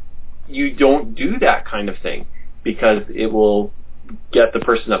 then you don't do that kind of thing, because it will get the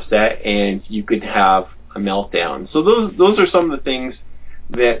person upset and you could have a meltdown. So those are some of the things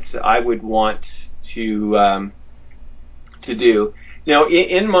that I would want to do. Now,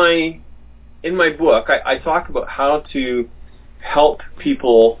 in my book, I talk about how to help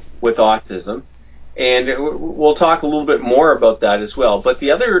people with autism, and we'll talk a little bit more about that as well. But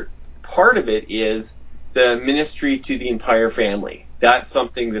the other part of it is the ministry to the entire family. That's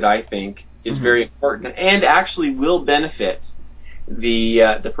something that I think is very important and actually will benefit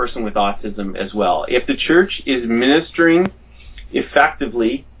the person with autism as well. If the church is ministering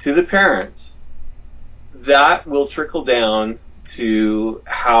effectively to the parents, that will trickle down to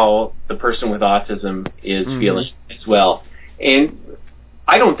how the person with autism is feeling as well. And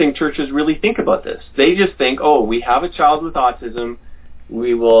I don't think churches really think about this. They just think, oh, we have a child with autism,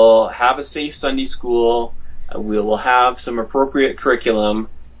 we will have a safe Sunday school, we will have some appropriate curriculum,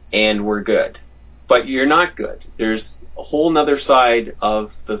 and we're good. But you're not good. There's a whole nother side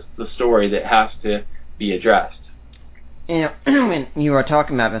of the story that has to be addressed. You know, when you were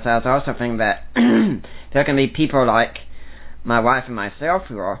talking about this, I was also thinking that there can be people like my wife and myself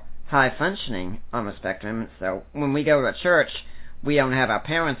who are high functioning on the spectrum. So when we go to church, we don't have our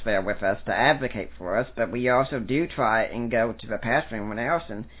parents there with us to advocate for us, but we also do try and go to the pastor and everyone else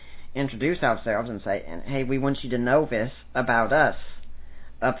and introduce ourselves and say, hey, we want you to know this about us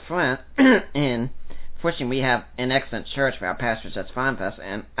up front. And fortunately, we have an excellent church where our pastor's just fine with us,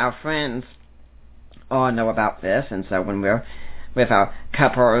 and our friends all know about this. And so when we're with our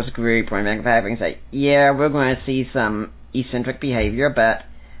couples group or anything, we can say, yeah, we're going to see some eccentric behavior, but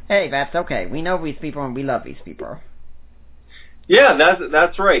hey, that's okay. We know these people and we love these people. Yeah,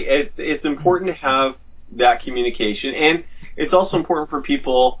 that's right. It's important to have that communication, and it's also important for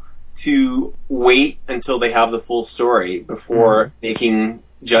people to wait until they have the full story before making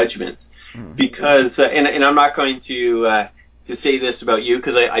judgments. Because, and I'm not going to say this about you,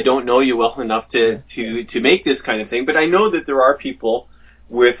 because I don't know you well enough to make this kind of thing, but I know that there are people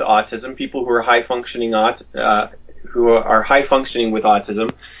with autism, people who are high functioning with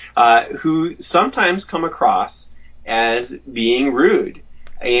autism, who sometimes come across as being rude.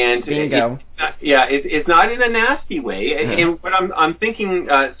 And it's not in a nasty way. And what I'm thinking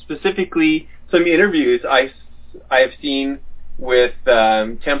specifically, some interviews I have seen with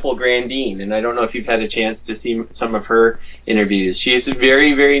Temple Grandin, and I don't know if you've had a chance to see some of her interviews. She is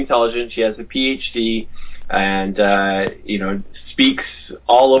very, very intelligent. She has a PhD, and speaks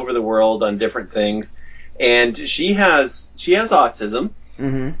all over the world on different things. And she has autism.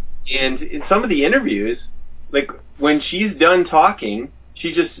 And in some of the interviews, like when she's done talking,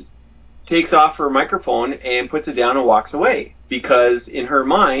 she just takes off her microphone and puts it down and walks away, because in her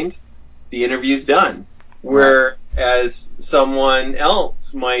mind, the interview's done. Whereas someone else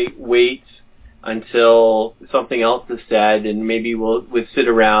might wait until something else is said, and maybe we'll sit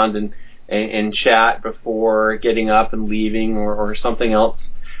around and chat before getting up and leaving or something else.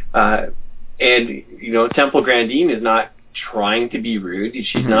 And Temple Grandin is not trying to be rude.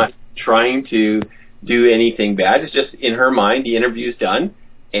 She's not trying to do anything bad. It's just in her mind, the interview's done,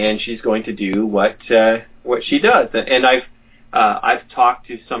 and she's going to do what she does. And I've talked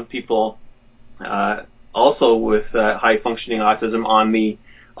to some people also with high functioning autism on the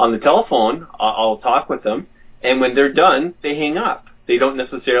telephone. I'll talk with them, and when they're done, they hang up. They don't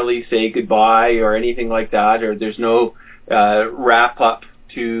necessarily say goodbye or anything like that, or there's no wrap up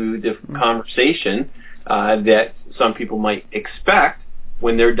to the conversation that some people might expect.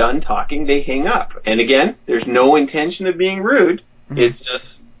 When they're done talking, they hang up. And again, there's no intention of being rude. It's just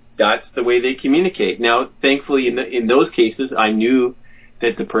that's the way they communicate. Now, thankfully, in those cases, I knew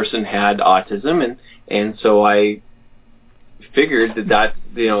that the person had autism, and so I figured that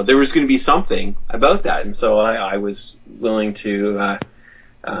there was going to be something about that, and so I was willing to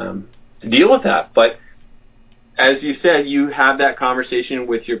deal with that. But as you said, you have that conversation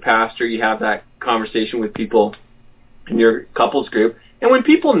with your pastor, you have that conversation with people in your couples group, and when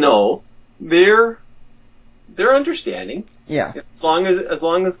people know, they're understanding. Yeah. As long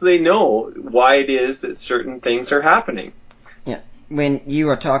as they know why it is that certain things are happening. Yeah. When you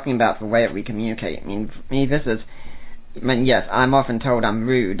are talking about the way that we communicate, I mean, for me, yes, I'm often told I'm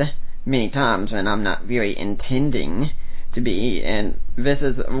rude many times when I'm not really intending to be, and this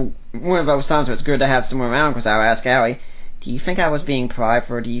is one of those times where it's good to have someone around, because I'll ask Allie, do you think I was being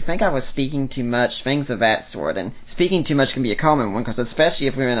prideful? Do you think I was speaking too much? Things of that sort. And speaking too much can be a common one, because especially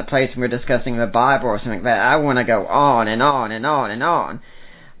if we're in a place and we're discussing the Bible or something like that, I want to go on and on and on and on.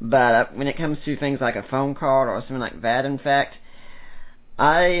 But when it comes to things like a phone call or something like that, in fact,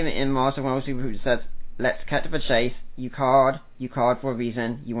 I am also one of those people who says, let's cut to the chase. You called for a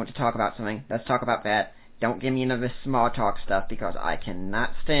reason. You want to talk about something. Let's talk about that. Don't give me none of this small talk stuff, because I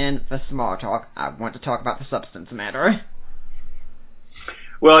cannot stand the small talk. I want to talk about the substance matter.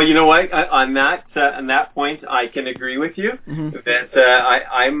 Well, you know what? On that point, I can agree with you. Mm-hmm. That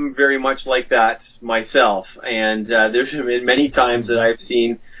I'm very much like that myself, and there's been many times that I've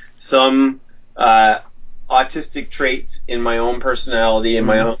seen some autistic traits in my own personality and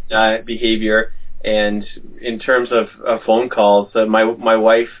my own behavior. And in terms of phone calls, my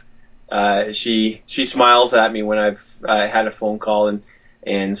wife, she smiles at me when I've had a phone call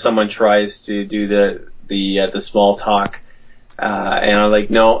and someone tries to do the small talk. And I'm like,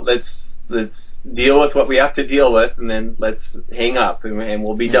 no, let's deal with what we have to deal with, and then let's hang up, and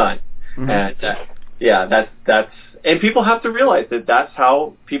we'll be done. Mm-hmm. And that's and people have to realize that that's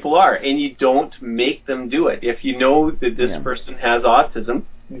how people are, and you don't make them do it. If you know that this person has autism,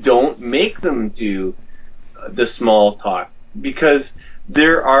 don't make them do the small talk, because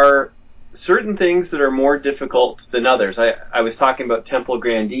there are certain things that are more difficult than others. I was talking about Temple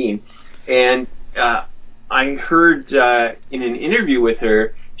Grandin, and I heard in an interview with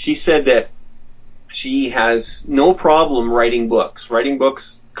her, she said that she has no problem writing books. Writing books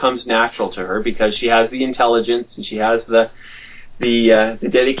comes natural to her because she has the intelligence and she has the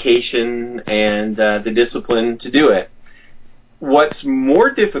dedication and the discipline to do it. What's more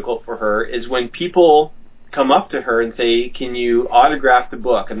difficult for her is when people come up to her and say, "Can you autograph the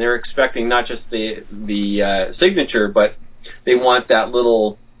book?" And they're expecting not just the signature, but they want that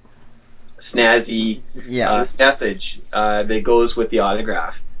little snazzy message that goes with the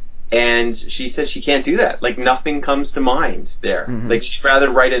autograph. And she says she can't do that. Like, nothing comes to mind there. Mm-hmm. Like, she'd rather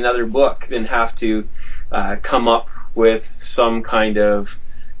write another book than have to come up with some kind of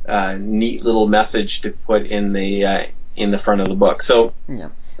neat little message to put in the front of the book. So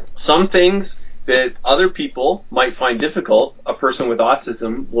some things that other people might find difficult, a person with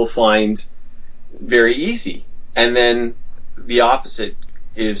autism will find very easy. And then the opposite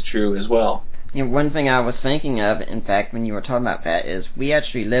is true as well. You know, one thing I was thinking of, in fact, when you were talking about that, is we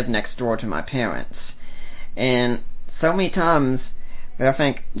actually live next door to my parents. And so many times I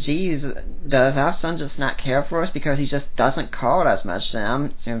think, geez, does our son just not care for us because he just doesn't call as much? And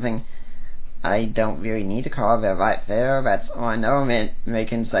I'm thinking, I don't really need to call. They're right there. That's all I know. And they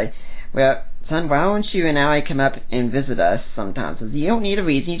can say, well, son, why don't you and I come up and visit us sometimes? You don't need a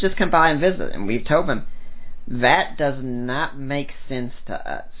reason. You just come by and visit. And we've told them, that does not make sense to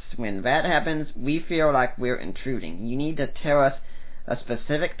us. When that happens, we feel like we're intruding. You need to tell us a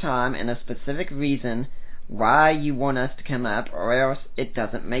specific time and a specific reason why you want us to come up, or else it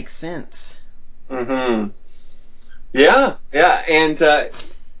doesn't make sense. Mm-hmm. Yeah, and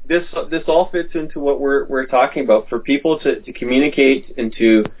this all fits into what we're talking about. For people to communicate and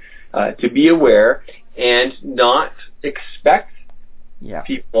to be aware and not expect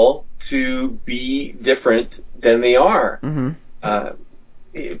people to be different than they are. Mm-hmm.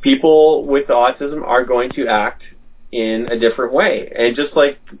 People with autism are going to act in a different way, and just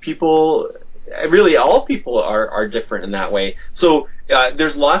like people, really all people are different in that way. So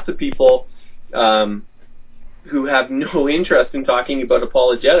there's lots of people who have no interest in talking about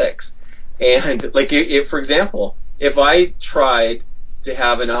apologetics, and like if, for example, if I tried to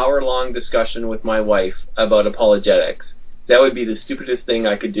have an hour-long discussion with my wife about apologetics, that would be the stupidest thing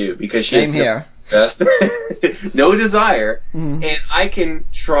I could do, because she has no desire, and I can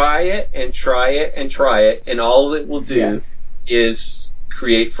try it and try it and try it, and all it will do is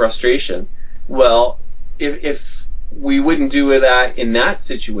create frustration. Well, if we wouldn't do that in that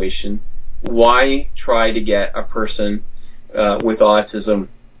situation, why try to get a person with autism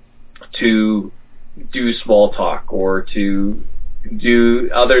to do small talk or to do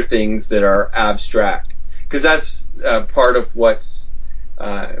other things that are abstract? Because part of what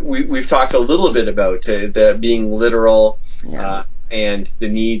we've talked a little bit about, the being literal and the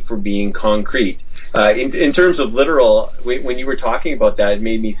need for being concrete. In terms of literal, when you were talking about that, it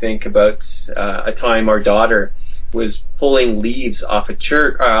made me think about a time our daughter was pulling leaves off a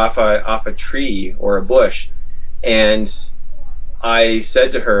tree or a bush, and I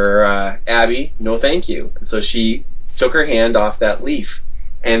said to her, Abby, no thank you. So she took her hand off that leaf,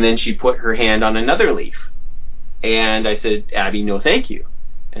 and then she put her hand on another leaf. And I said, Abby, no thank you.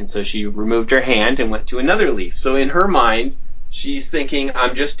 And so she removed her hand and went to another leaf. So in her mind, she's thinking,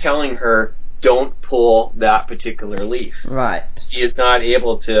 I'm just telling her, don't pull that particular leaf. Right. She is not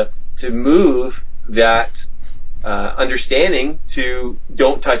able to move that understanding to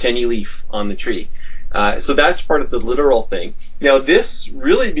don't touch any leaf on the tree. So that's part of the literal thing. Now, this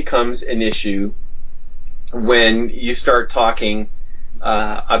really becomes an issue when you start talking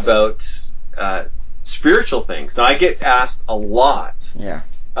about spiritual things. Now, I get asked a lot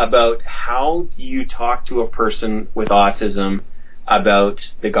about how do you talk to a person with autism about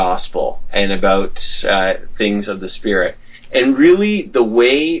the gospel and about things of the Spirit. And really, the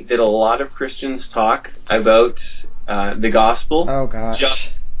way that a lot of Christians talk about the gospel just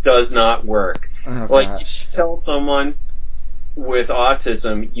does not work. Like, you tell someone with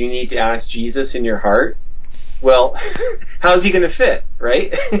autism, you need to ask Jesus in your heart. Well, how's he going to fit,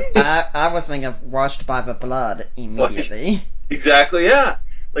 right? I was thinking of washed by the blood immediately. Exactly, yeah.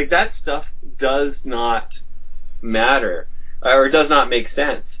 Like, that stuff does not matter, or does not make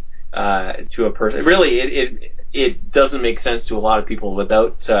sense to a person. Really, it doesn't make sense to a lot of people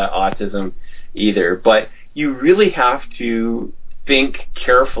without autism either. But you really have to think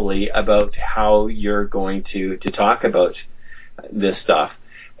carefully about how you're going to talk about this stuff.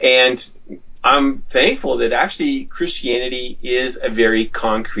 And I'm thankful that actually Christianity is a very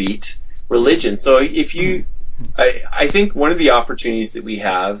concrete religion. So if you, I think one of the opportunities that we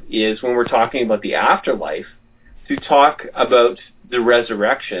have is when we're talking about the afterlife, to talk about the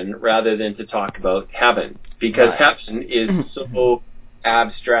resurrection rather than to talk about heaven, because heaven is so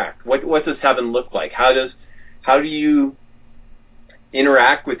abstract. What does heaven look like? How do you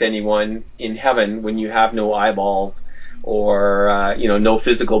interact with anyone in heaven when you have no eyeballs or no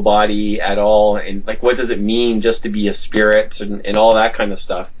physical body at all? And like, what does it mean just to be a spirit and all that kind of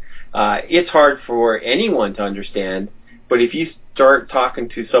stuff? It's hard for anyone to understand, but if you start talking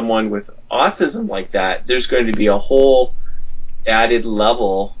to someone with autism like that, there's going to be a whole added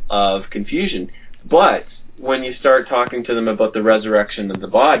level of confusion. But when you start talking to them about the resurrection of the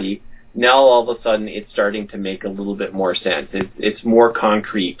body, now all of a sudden it's starting to make a little bit more sense. It's more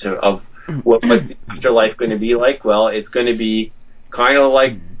concrete of what's the afterlife going to be like. Well, it's going to be kind of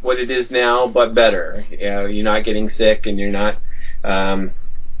like what it is now, but better. You're not getting sick, and you're not,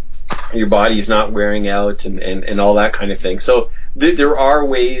 your body is not wearing out, and all that kind of thing. So there are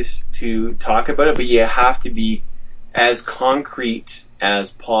ways to talk about it, but you have to be as concrete as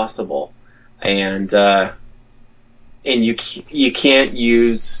possible, and you can't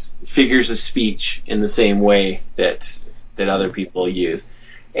use figures of speech in the same way that other people use.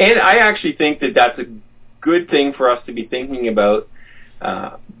 And I actually think that that's a good thing for us to be thinking about,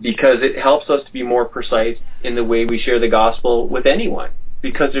 because it helps us to be more precise in the way we share the gospel with anyone.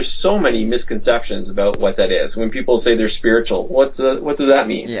 Because there's so many misconceptions about what that is. When people say they're spiritual, what does that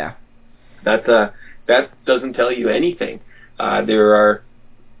mean? Yeah, that doesn't tell you anything. There are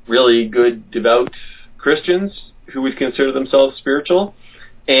really good, devout Christians who would consider themselves spiritual,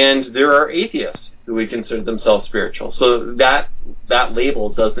 and there are atheists who would consider themselves spiritual. So that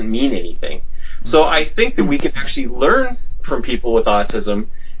label doesn't mean anything. So I think that we can actually learn from people with autism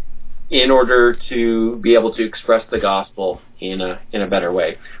in order to be able to express the gospel in a better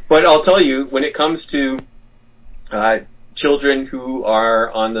way. But I'll tell you, when it comes to children who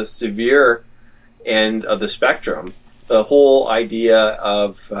are on the severe end of the spectrum, the whole idea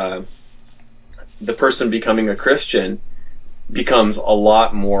of the person becoming a Christian becomes a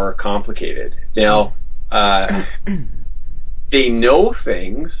lot more complicated. Now, they know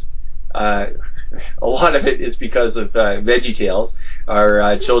things. A lot of it is because of VeggieTales.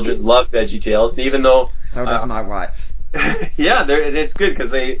 Our children love VeggieTales, even though... So does my wife. Yeah, it's good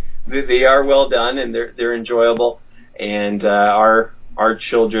because they are well done and they're enjoyable. And our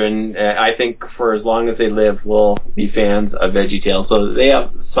children, I think, for as long as they live, will be fans of VeggieTales. So they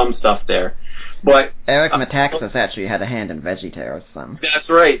have some stuff there. But Eric Metaxas actually had a hand in VeggieTales. That's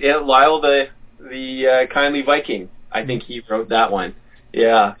right. Lyle the Kindly Viking. I think he wrote that one.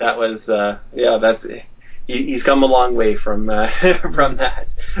 Yeah, that was that's he's come a long way from from that.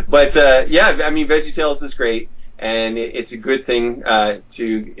 But VeggieTales is great, and it's a good thing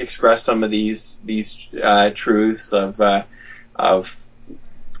to express some of these truths of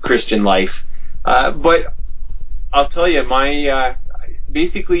Christian life. But I'll tell you,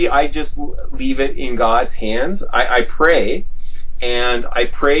 basically I just leave it in God's hands. I pray, and I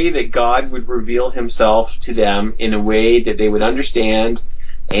pray that God would reveal himself to them in a way that they would understand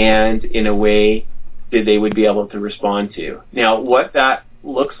and in a way that they would be able to respond to. Now, what that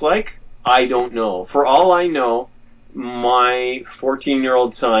looks like, I don't know. For all I know, my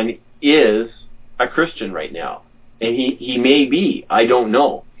 14-year-old son is a Christian right now. And he may be. I don't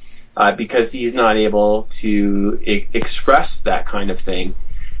know. Because he's not able to express that kind of thing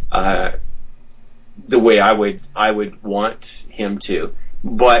the way I would want him to.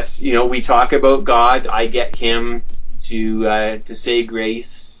 But, we talk about God. I get him to say grace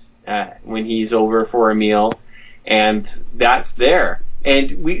when he's over for a meal, and that's there.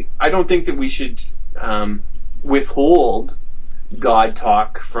 And I don't think that we should withhold God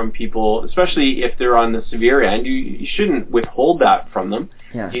talk from people, especially if they're on the severe end. You shouldn't withhold that from them.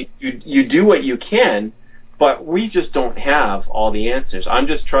 Yeah. You do what you can, but we just don't have all the answers. I'm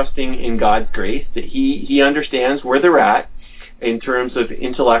just trusting in God's grace that He understands where they're at in terms of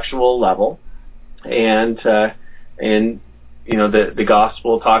intellectual level, and the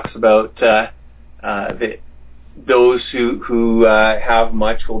gospel talks about those who have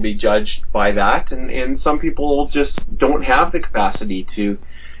much will be judged by that, and some people just don't have the capacity to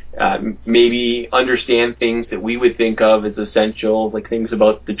maybe understand things that we would think of as essential, like things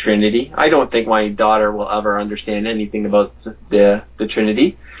about the Trinity. I don't think my daughter will ever understand anything about the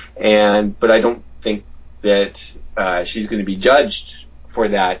Trinity, but I don't think that she's going to be judged for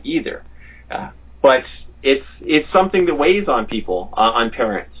that either. But it's something that weighs on people, on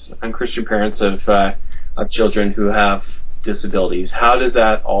parents, on Christian parents of children who have disabilities. How does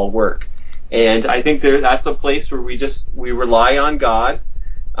that all work? And I think that's a place where we rely on God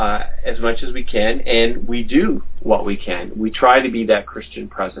as much as we can, and we do what we can. We try to be that Christian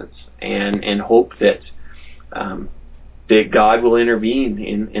presence and hope that God will intervene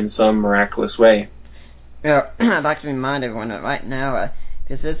in some miraculous way. Well, I'd like to remind everyone that right now,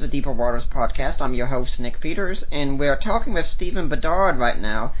 this is the Deeper Waters podcast. I'm your host, Nick Peters, and we're talking with Stephen Bedard right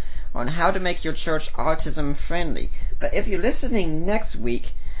now on how to make your church autism friendly. But if you're listening next week,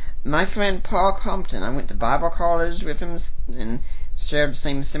 my friend Paul Compton, I went to Bible college with him and shared the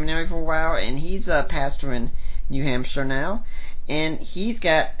same seminary for a while, and he's a pastor in New Hampshire now, and he's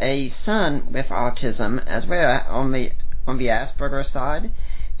got a son with autism as well on the Asperger side,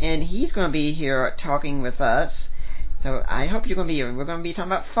 and he's going to be here talking with us. So I hope we're going to be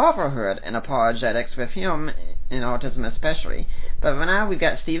talking about fatherhood and apologetics with him, in autism especially. But for now, we've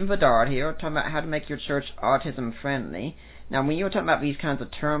got Stephen Bedard here talking about how to make your church autism friendly. Now, when you're talking about these kinds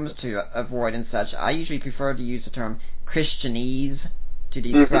of terms to avoid and such, I usually prefer to use the term Christianese to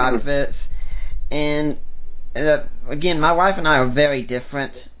describe this. And again, my wife and I are very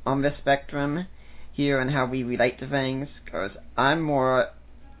different on this spectrum here and how we relate to things, because I'm more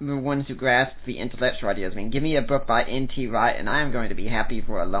the ones who grasp the intellectual ideas. I mean, give me a book by N.T. Wright and I am going to be happy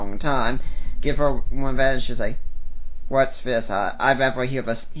for a long time. Give her one of that and she'll say, "What's this? I'd rather hear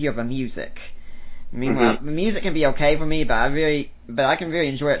the music." Meanwhile, the music can be okay for me, but I can really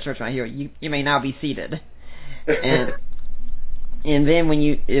enjoy it at church when I hear you may now be seated. And then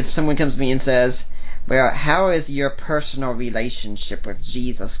if someone comes to me and says, "Well, how is your personal relationship with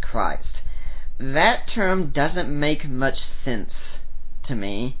Jesus Christ?" That term doesn't make much sense to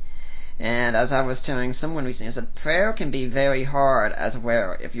me. And as I was telling someone recently, I said prayer can be very hard as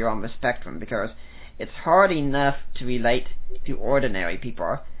well if you're on the spectrum, because it's hard enough to relate to ordinary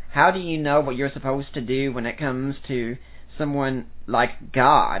people. How do you know what you're supposed to do when it comes to someone like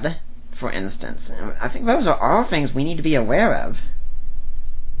God, for instance? I think those are all things we need to be aware of.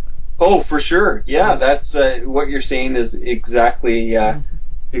 Oh, for sure. Yeah, that's what you're saying is exactly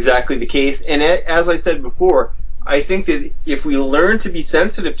the case. And as I said before, I think that if we learn to be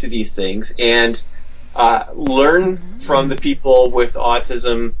sensitive to these things and learn from the people with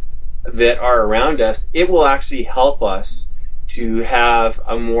autism that are around us, it will actually help us to have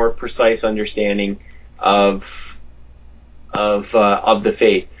a more precise understanding of the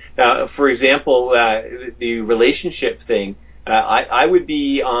faith. Now, for example, the relationship thing, I would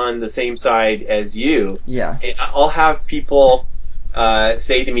be on the same side as you. Yeah. I'll have people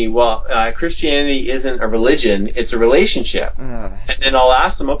say to me, "Well, Christianity isn't a religion; it's a relationship." And then I'll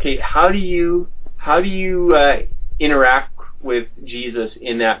ask them, "Okay, how do you interact with Jesus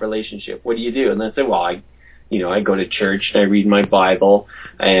in that relationship? What do you do?" And they say, "Well, I go to church and I read my Bible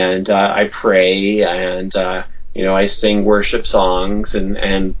and I pray and I sing worship songs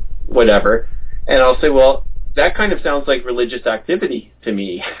and whatever." And I'll say, "Well, that kind of sounds like religious activity to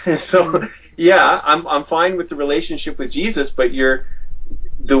me." So yeah, I'm fine with the relationship with Jesus, but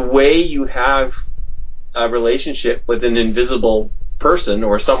the way you have a relationship with an invisible person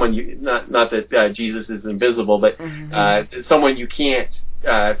or someone not that Jesus is invisible, but someone you can't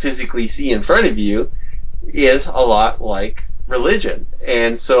physically see in front of you is a lot like religion.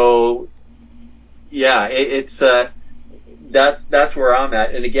 And so, yeah, that's where I'm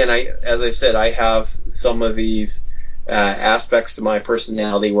at. And again, as I said, I have some of these aspects to my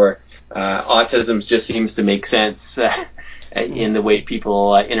personality where autism just seems to make sense in the way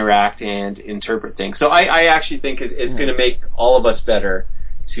people interact and interpret things. So I actually think it's going to make all of us better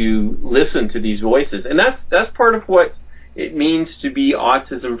to listen to these voices. And that's part of what it means to be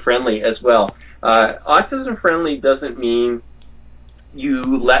autism friendly as well. Autism friendly doesn't mean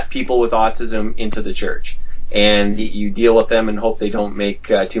you let people with autism into the church and you deal with them and hope they don't make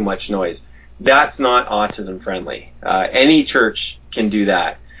too much noise. That's not autism friendly. Any church can do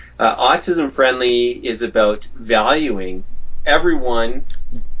that. Autism friendly is about valuing everyone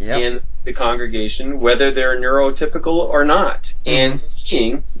in the congregation, whether they're neurotypical or not, and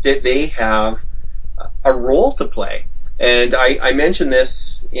seeing that they have a role to play. And I mentioned this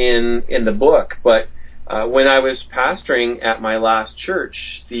in the book, but when I was pastoring at my last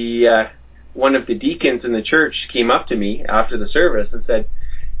church, one of the deacons in the church came up to me after the service and said,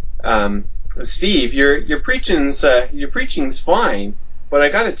 "Steve, your preaching's fine, but I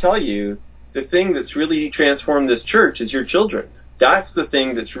got to tell you, the thing that's really transformed this church is your children. That's the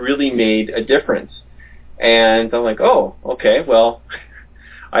thing that's really made a difference." And I'm like, "Oh, okay, well."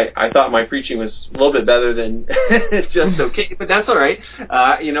 I thought my preaching was a little bit better than just okay, but that's all right.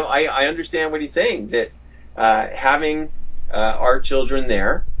 I understand what he's saying, that having our children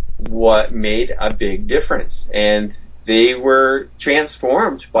there what made a big difference, and they were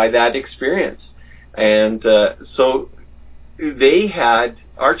transformed by that experience. And so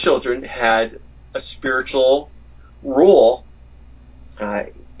our children had a spiritual role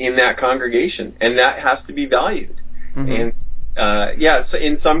in that congregation, and that has to be valued. And so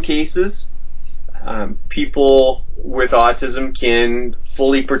in some cases, people with autism can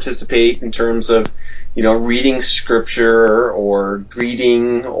fully participate in terms of, reading scripture or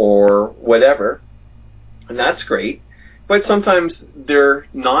greeting or whatever, and that's great. But sometimes they're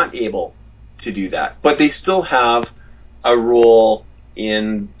not able to do that, but they still have a role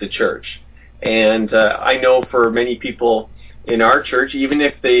in the church. And I know for many people in our church, even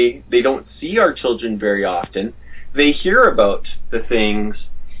if they don't see our children very often, they hear about the things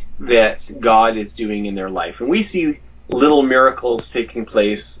that God is doing in their life. And we see little miracles taking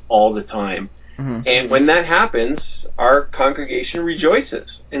place all the time. And when that happens, our congregation rejoices.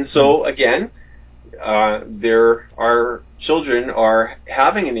 And so, again, our children are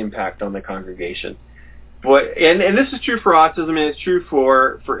having an impact on the congregation. But and this is true for autism, and it's true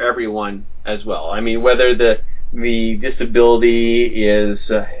for everyone as well. I mean, whether the disability is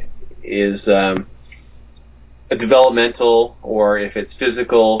a developmental, or if it's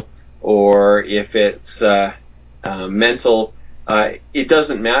physical, or if it's mental, it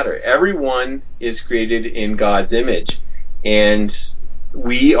doesn't matter. Everyone is created in God's image, and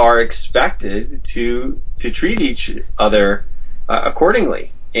we are expected to treat each other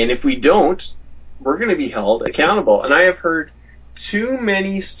accordingly. And if we don't, we're going to be held accountable. And I have heard too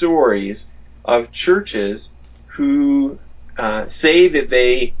many stories of churches who say that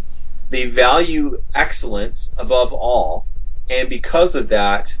they value excellence above all, and because of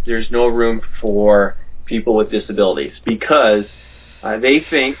that, there's no room for people with disabilities, because they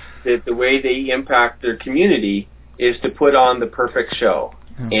think that the way they impact their community is to put on the perfect show.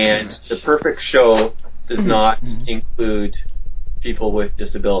 And the perfect show does not include people with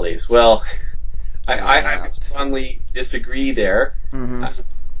disabilities. Well, I would strongly disagree there.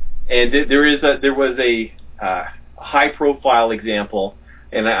 And there was a high-profile example,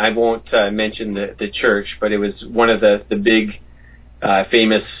 and I won't mention the church, but it was one of the big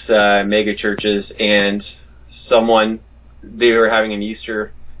famous mega churches, and they were having an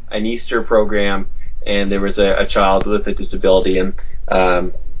Easter program, and there was a child with a disability, and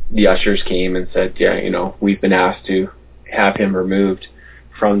the ushers came and said, we've been asked to have him removed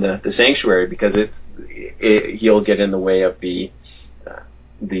from the sanctuary because he'll get in the way of the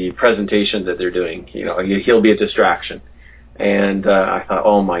presentation that they're doing. He'll be a distraction. And I thought,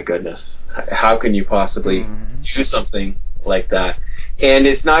 oh my goodness, how can you possibly do something like that? And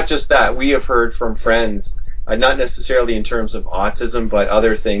it's not just that. We have heard from friends, not necessarily in terms of autism, but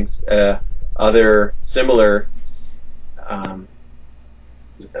other things, other similar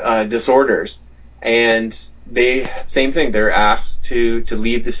disorders. And same thing, they're asked to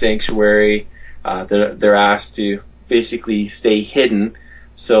leave the sanctuary. They're asked to basically stay hidden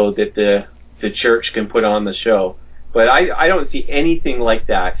so that the church can put on the show. But I don't see anything like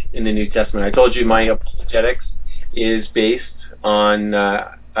that in the New Testament. I told you my apologetics is based on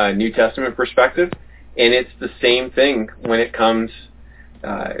a New Testament perspective, and it's the same thing when it comes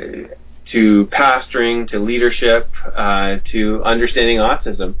to pastoring, to leadership, to understanding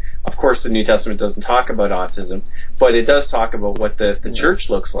autism. Of course, the New Testament doesn't talk about autism, but it does talk about what the church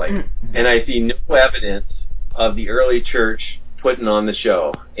looks like. And I see no evidence of the early church putting on the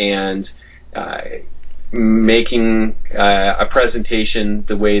show and making a presentation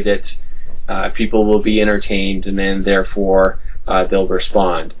the way that people will be entertained, and then therefore they'll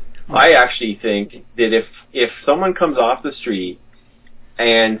respond. I actually think that if someone comes off the street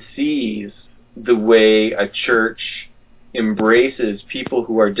and sees the way a church embraces people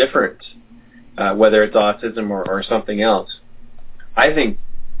who are different, whether it's autism or something else, I think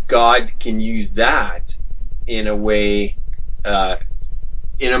God can use that in a way,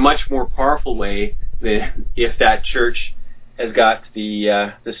 in a much more powerful way than if that church has got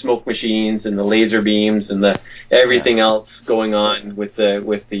the smoke machines and the laser beams and the everything else going on with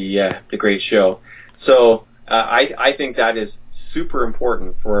the great show. So I think that is super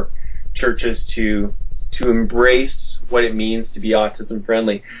important for churches to embrace what it means to be autism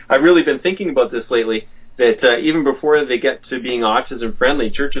friendly. I've really been thinking about this lately, that even before they get to being autism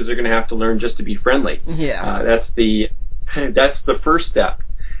friendly, churches are going to have to learn just to be friendly. Yeah. That's the first step.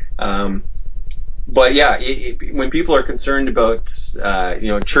 But yeah, when people are concerned about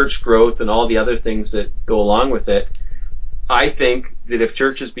church growth and all the other things that go along with it, I think that if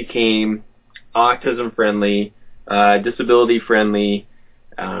churches became autism friendly, disability friendly,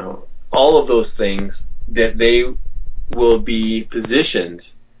 all of those things, that they will be positioned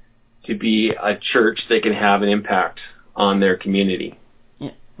to be a church that can have an impact on their community.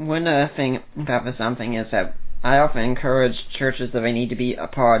 Yeah. One other thing about this something is that I often encourage churches that they need to be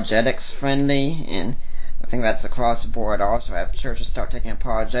apologetics friendly, and I think that's across the board also. Have churches start taking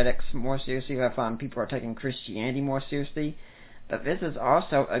apologetics more seriously. I find people are taking Christianity more seriously. But this is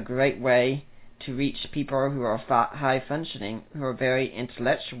also a great way to reach people who are high functioning, who are very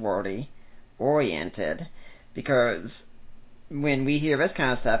intellectually oriented, because when we hear this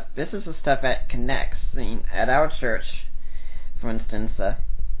kind of stuff, this is the stuff that connects. I mean, at our church, for instance,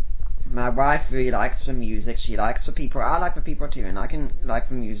 my wife really likes the music. She likes the people. I like the people too, and I can like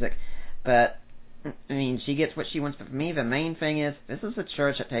the music. But, I mean, she gets what she wants. But for me, the main thing is, this is a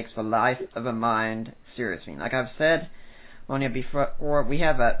church that takes the life of a mind seriously. Like I've said on here before, we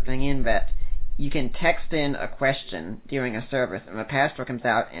have a thing in that you can text in a question during a service, and the pastor comes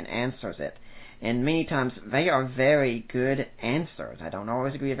out and answers it. And many times, they are very good answers. I don't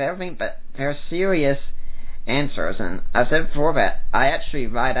always agree with everything, but they're serious answers. And I've said before that I actually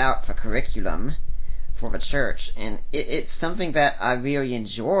write out the curriculum for the church, and it's something that I really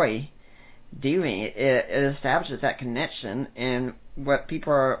enjoy doing. It establishes that connection, and what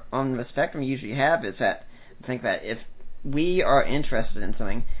people on the spectrum usually have is that I think that if we are interested in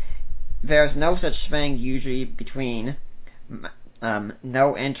something, there's no such thing usually between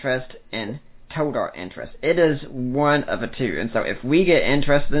no interest and total interest. It is one of the two. And so if we get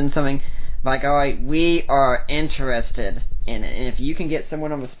interested in something, like, all right, we are interested in it. And if you can get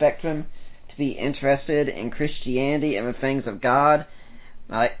someone on the spectrum to be interested in Christianity and the things of God,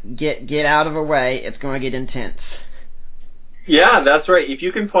 get out of the way. It's going to get intense. Yeah, that's right. If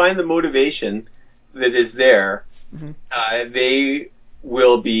you can find the motivation that is there, they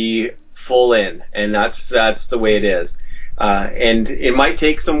will be full in, and that's the way it is. And it might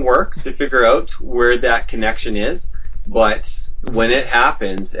take some work to figure out where that connection is, but when it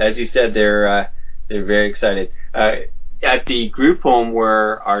happens, as you said, they're very excited. At the group home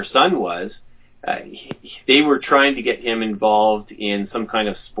where our son was, they were trying to get him involved in some kind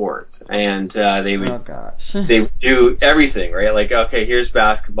of sport, and they would they would do everything, right? Like, okay, here's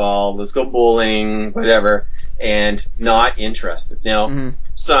basketball, let's go bowling, whatever, and not interested. Now,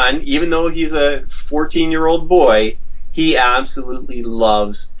 son, even though he's a 14-year-old boy, he absolutely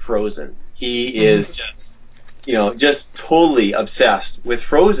loves Frozen. He is just totally obsessed with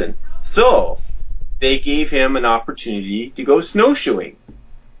Frozen. So they gave him an opportunity to go snowshoeing.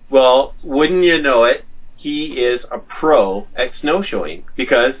 Well, wouldn't you know it, he is a pro at snowshoeing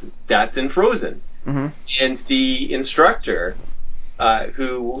because that's in Frozen. And the instructor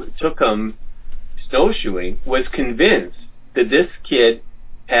who took him snowshoeing was convinced that this kid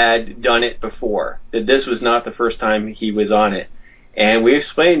had done it before, that this was not the first time he was on it. And we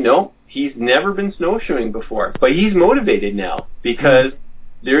explained, no, he's never been snowshoeing before, but he's motivated now because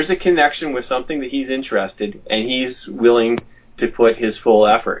there's a connection with something that he's interested, and he's willing to put his full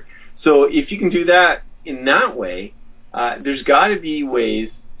effort. So if you can do that in that way, there's got to be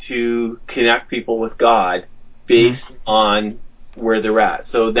ways to connect people with God based on where they're at.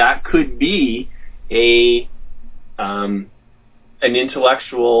 So that could be an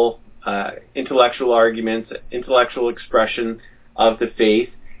intellectual arguments, intellectual expression of the faith.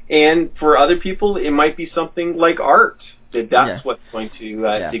 And for other people, it might be something like art. That's what's going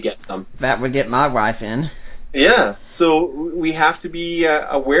to get them. That would get my wife in. Yeah. So we have to be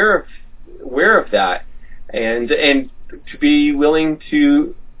aware of that, and to be willing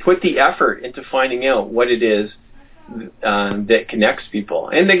to put the effort into finding out what it is that connects people.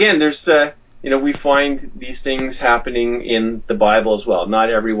 And again, there's we find these things happening in the Bible as well. Not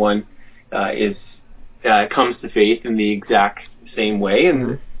everyone comes to faith in the exact same way,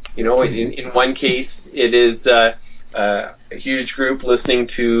 and in one case it is a huge group listening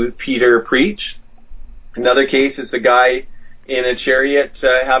to Peter preach. Another case is a guy in a chariot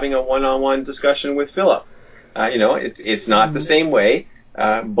having a one-on-one discussion with Philip. It's not the same way,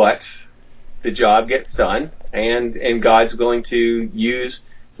 but the job gets done, and God's willing to use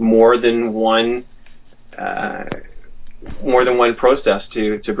more than one process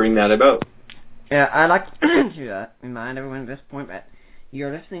to bring that about. Yeah, I'd like to remind everyone at this point that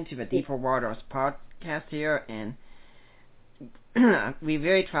you're listening to the Deeper Waters podcast here, and we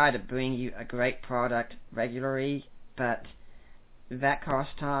really try to bring you a great product regularly, but that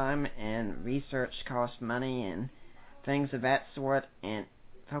costs time, and research costs money, and things of that sort, and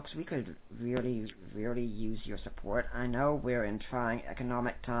folks, we could really, really use your support. I know we're in trying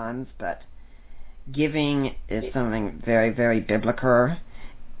economic times, but giving is something very, very biblical,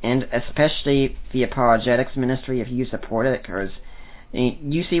 and especially the apologetics ministry, if you support it, because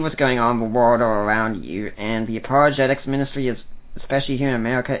you see what's going on in the world all around you, and the apologetics ministry is, especially here in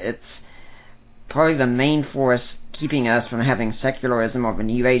America, it's probably the main force keeping us from having secularism or the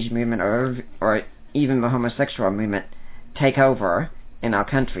New Age movement or even the homosexual movement take over in our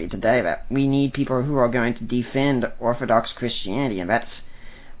country today. That we need people who are going to defend Orthodox Christianity, and that's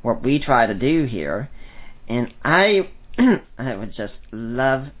what we try to do here. And I would just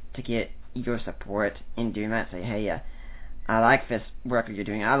love to get your support in doing that. Say, hey, I like this work that you're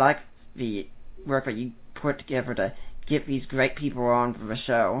doing. I like the work that you put together to get these great people on for the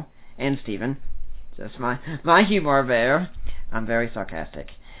show. And Stephen, just my humor there. I'm very sarcastic.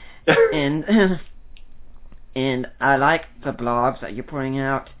 and I like the blogs that you're putting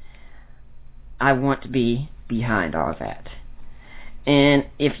out. I want to be behind all that. And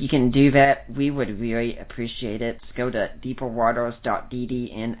if you can do that, we would really appreciate it. Just go to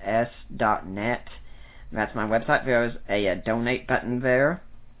deeperwaters.ddns.net. That's my website. There's a donate button there.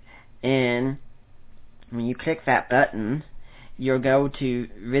 And when you click that button, you'll go to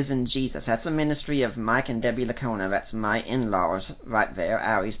Risen Jesus. That's a ministry of Mike and Debbie Lacona. That's my in-laws right there,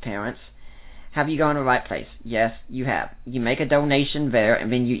 Allie's parents. Have you gone to the right place? Yes, you have. You make a donation there,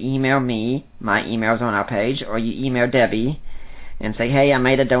 and then you email me. My email's on our page, or you email Debbie and say, hey, I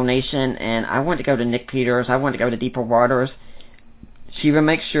made a donation, and I want to go to Nick Peters. I want to go to Deeper Waters. She will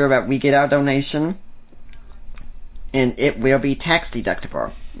make sure that we get our donation, and it will be tax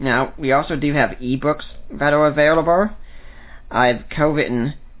deductible. Now, we also do have ebooks that are available. I've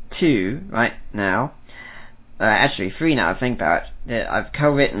co-written 2 right now. Actually, 3 now, I think about it. I've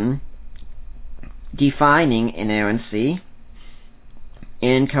co-written Defining Inerrancy,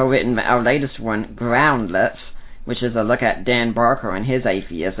 and co-written our latest one, Groundless, which is a look at Dan Barker and his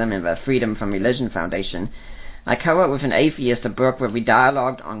atheism and the Freedom from Religion Foundation. I co-wrote with an atheist a book where we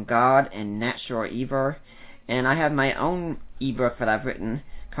dialogued on God and natural evil, and I have my own ebook that I've written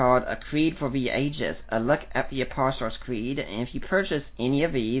called A Creed for the Ages, a look at the Apostles' Creed, and if you purchase any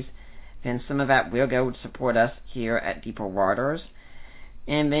of these, then some of that will go to support us here at Deeper Waters.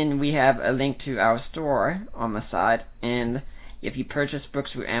 And then we have a link to our store on the side, and if you purchase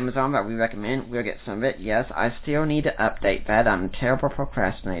books through Amazon that we recommend, we'll get some of it. Yes, I still need to update that. I'm a terrible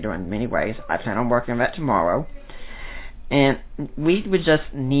procrastinator in many ways. I plan on working on that tomorrow. And we would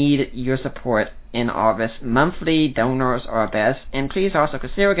just need your support in all this. Monthly donors are best. And please also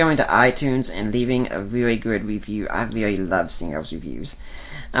consider going to iTunes and leaving a really good review. I really love seeing those reviews.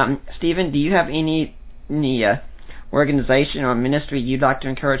 Stephen, do you have any organization or ministry you'd like to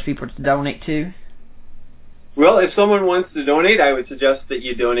encourage people to donate to? Well, if someone wants to donate, I would suggest that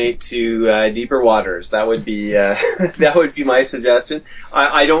you donate to Deeper Waters. That would be that would be my suggestion.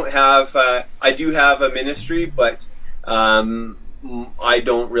 I do have a ministry, but I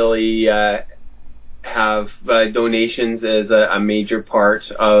don't really have donations as a major part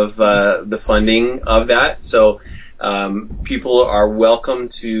of the funding of that. So people are welcome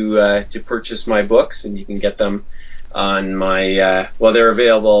to purchase my books, and you can get them on my they're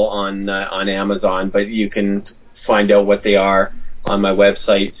available on Amazon, but you can find out what they are on my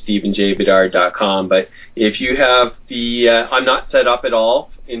website, stephenjbedard.com. But if you have I'm not set up at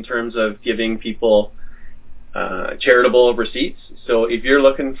all in terms of giving people charitable receipts. So if you're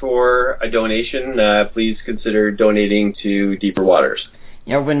looking for a donation, please consider donating to Deeper Waters.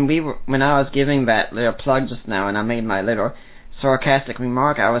 You know, when I was giving that little plug just now, and I made my little sarcastic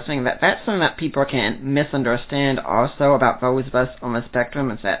remark, I was saying that that's something that people can misunderstand also about those of us on the spectrum.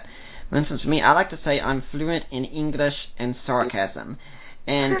 Is that, for instance, for me, I like to say I'm fluent in English and sarcasm,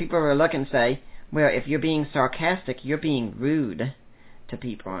 and people will look and say, well, if you're being sarcastic, you're being rude to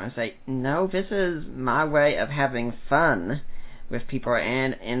people. And I say, no, this is my way of having fun with people,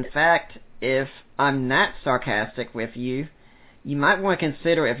 and in fact, if I'm not sarcastic with you, you might want to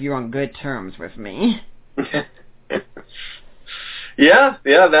consider if you're on good terms with me. Yeah,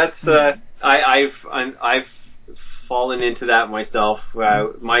 that's I've fallen into that myself.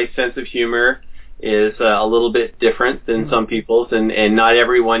 My sense of humor is a little bit different than some people's, and not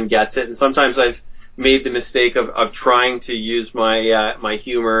everyone gets it. And sometimes I've made the mistake of trying to use my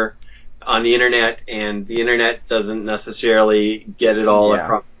humor on the internet, and the internet doesn't necessarily get it all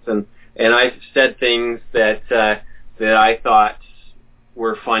across. And I've said things that I thought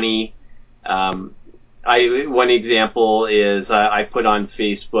were funny. One example is I put on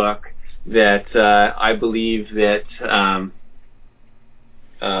Facebook that I believe that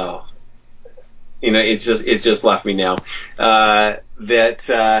it just left me now.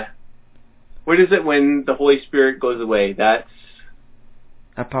 That what is it when the Holy Spirit goes away? That's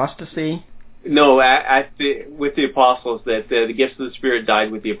apostasy. No, with the apostles, that the gifts of the Spirit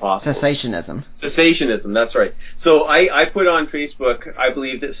died with the apostles. Cessationism. Cessationism, that's right. So I put on Facebook, I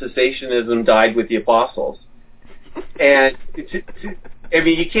believe that cessationism died with the apostles. And, I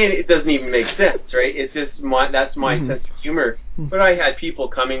mean, you can't, it doesn't even make sense, right? It's just that's my sense of humor. But I had people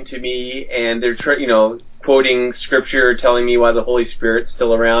coming to me, and they're, quoting scripture, telling me why the Holy Spirit's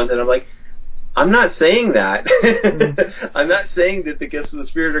still around, and I'm like, I'm not saying that. I'm not saying that the gifts of the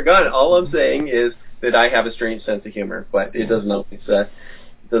Spirit are gone. All I'm saying is that I have a strange sense of humor, but it doesn't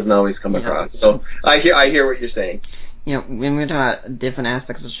always come across. So I hear what you're saying. When we're talking about different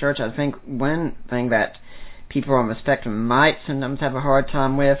aspects of the church, I think one thing that people on the spectrum might sometimes have a hard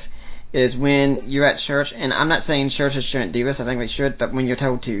time with is when you're at church, and I'm not saying churches shouldn't do this, I think they should, but when you're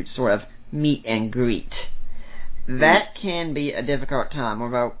told to sort of meet and greet. That can be a difficult time.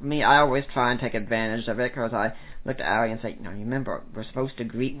 Although me, I always try and take advantage of it, because I look at Ali and say, you remember, we're supposed to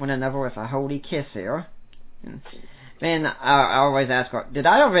greet one another with a holy kiss here. And then I always ask her, did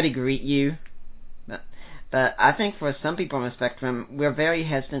I already greet you? But I think for some people on the spectrum, we're very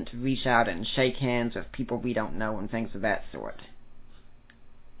hesitant to reach out and shake hands with people we don't know and things of that sort.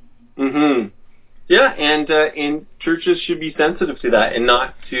 Mm-hmm. Yeah, and churches should be sensitive to that and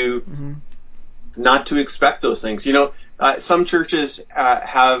not to expect those things. Some churches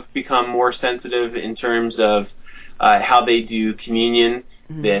have become more sensitive in terms of how they do communion.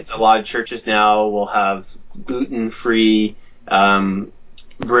 That a lot of churches now will have gluten-free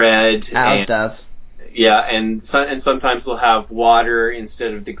bread. Ours does. Yeah, and sometimes they'll have water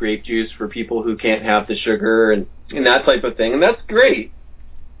instead of the grape juice for people who can't have the sugar and that type of thing. And that's great.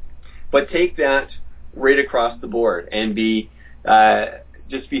 But take that right across the board and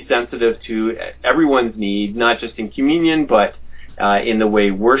just be sensitive to everyone's need, not just in communion, but in the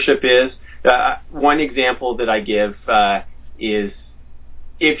way worship is. One example that I give is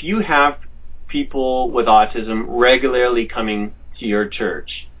if you have people with autism regularly coming to your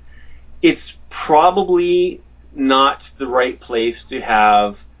church, it's probably not the right place to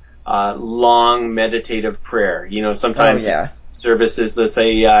have long meditative prayer. Sometimes services that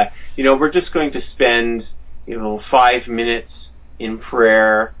say, we're just going to spend, 5 minutes in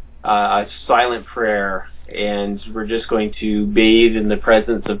prayer, a silent prayer, and we're just going to bathe in the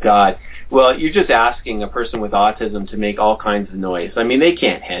presence of God. Well, you're just asking a person with autism to make all kinds of noise. I mean, they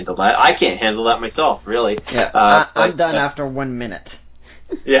can't handle that. I can't handle that myself, really. Yeah, I'm done after 1 minute.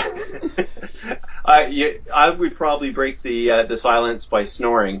 Yeah. I would probably break the silence by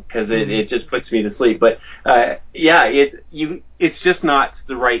snoring, because it just puts me to sleep. But it's just not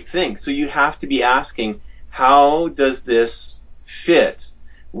the right thing. So you have to be asking, how does this fit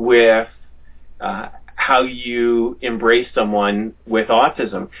with how you embrace someone with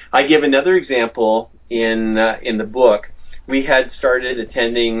autism? I give another example in the book. We had started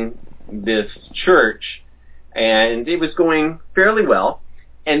attending this church, and it was going fairly well.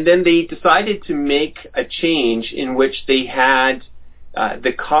 And then they decided to make a change in which they had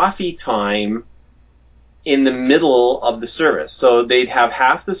the coffee time in the middle of the service. So they'd have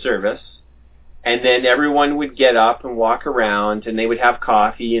half the service, and then everyone would get up and walk around, and they would have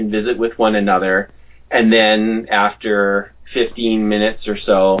coffee and visit with one another. And then after 15 minutes or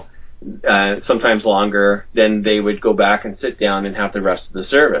so, sometimes longer, then they would go back and sit down and have the rest of the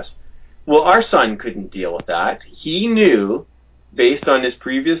service. Well, our son couldn't deal with that. He knew, based on his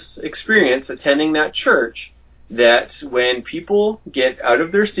previous experience attending that church, that when people get out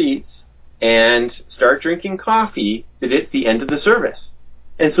of their seats and start drinking coffee, that it's the end of the service.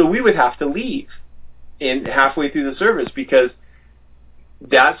 And so we would have to leave halfway through the service, because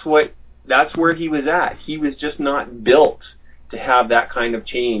that's where he was at. He was just not built to have that kind of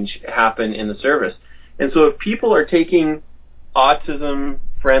change happen in the service. And so if people are taking autism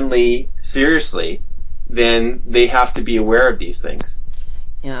friendly seriously, then they have to be aware of these things.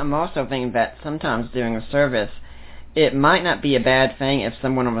 I'm also thinking that sometimes during a service, it might not be a bad thing if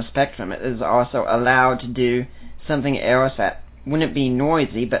someone on the spectrum is also allowed to do something else that wouldn't be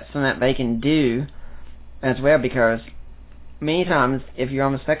noisy, but something that they can do as well, because many times if you're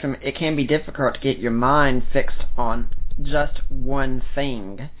on the spectrum, it can be difficult to get your mind fixed on just one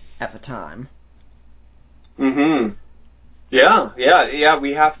thing at the time. Yeah.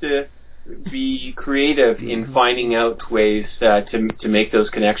 We have to be creative in finding out ways to make those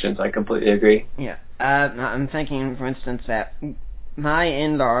connections. I completely agree. Yeah. I'm thinking, for instance, that my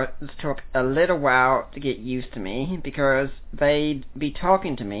in-laws took a little while to get used to me, because they'd be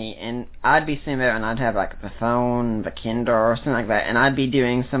talking to me and I'd be sitting there and I'd have like the phone, the Kindle or something like that, and I'd be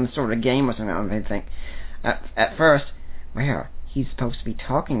doing some sort of game or something, and they'd think at first, well, he's supposed to be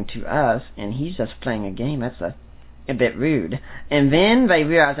talking to us and he's just playing a game. That's a bit rude. And then they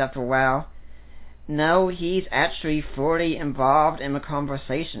realized after a while, no, he's actually fully involved in the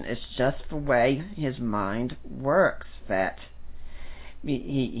conversation. It's just the way his mind works, that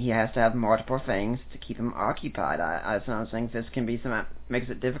he has to have multiple things to keep him occupied. I sometimes think this can be something that makes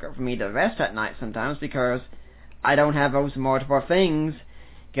it difficult for me to rest at night sometimes, because I don't have those multiple things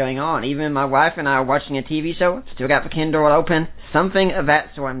going on. Even my wife and I are watching a TV show, still got the Kindle open, something of that,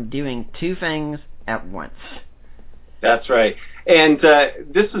 so I'm doing two things at once. That's right. And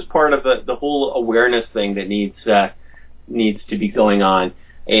this is part of the whole awareness thing that needs to be going on.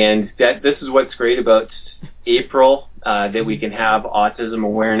 And that this is what's great about April, that we can have autism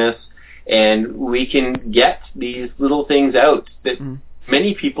awareness, and we can get these little things out that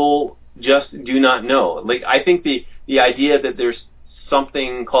many people just do not know. Like, I think the idea that there's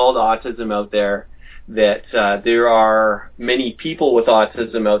something called autism out there, that there are many people with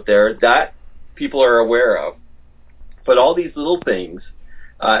autism out there, that people are aware of. But all these little things,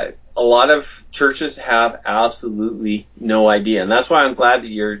 a lot of churches have absolutely no idea, and that's why I'm glad that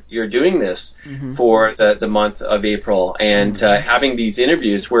you're doing this for the month of April, and having these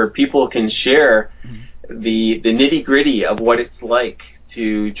interviews where people can share the nitty gritty of what it's like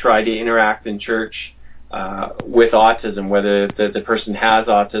to try to interact in church with autism, whether the person has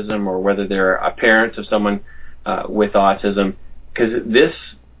autism or whether they're a parent of someone with autism, because this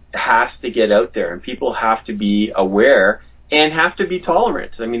has to get out there, and people have to be aware and have to be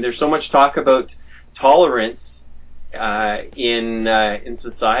tolerant. I mean, there's so much talk about tolerance in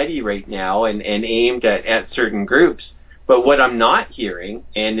society right now, and aimed at certain groups. But what I'm not hearing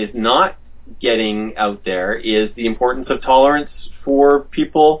and is not getting out there is the importance of tolerance for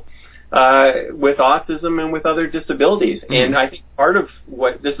people with autism and with other disabilities. And I think part of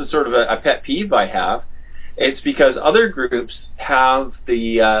what this is sort of a pet peeve I have. It's because other groups have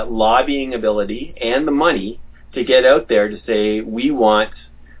the lobbying ability and the money to get out there to say, we want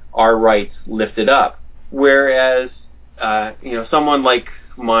our rights lifted up. Whereas, someone like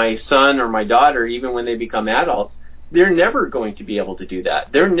my son or my daughter, even when they become adults, they're never going to be able to do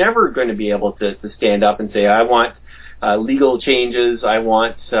that. They're never going to be able to stand up and say, I want legal changes, I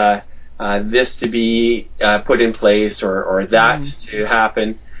want this to be put in place, or that to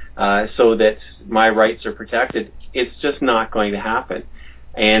happen. So that my rights are protected. It's just not going to happen.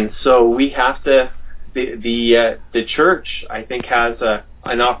 And so we have to, the church, I think, has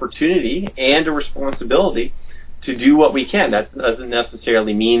an opportunity and a responsibility to do what we can. That doesn't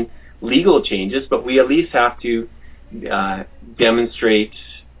necessarily mean legal changes, but we at least have to demonstrate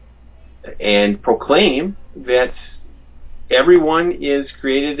and proclaim that everyone is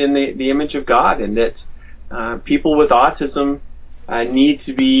created in the image of God, and that people with autism need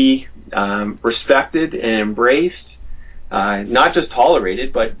to be respected and embraced, not just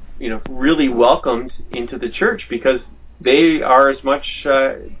tolerated, but really welcomed into the church, because they are as much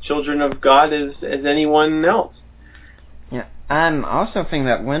children of God as anyone else. Yeah, I'm also thinking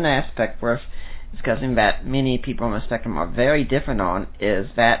that one aspect worth discussing that many people on the spectrum are very different on is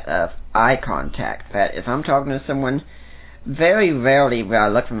that of eye contact. That if I'm talking to someone, very rarely will I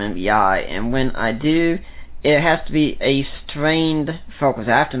look them in the eye, and when I do, it has to be a strained focus.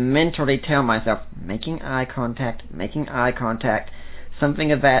 I have to mentally tell myself, making eye contact,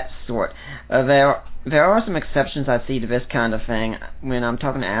 something of that sort. There are some exceptions I see to this kind of thing. When I'm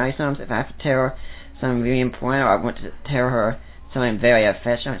talking to Allie sometimes, if I have to tell her something really important, or I want to tell her something very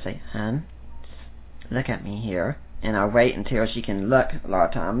affectionate, I say, "Hon, look at me here." And I'll wait until she can look a lot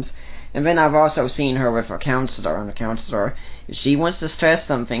of times. And then I've also seen her with a counselor, and the counselor, if she wants to stress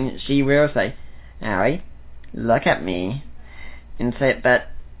something, she will say, "Allie, look at me," and say it. But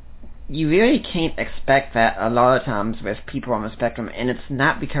you really can't expect that a lot of times with people on the spectrum, and it's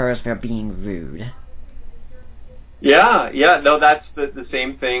not because they're being rude. Yeah, no, that's the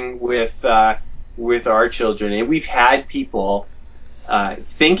same thing with our children, and we've had people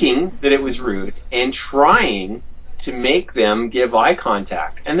thinking that it was rude and trying to make them give eye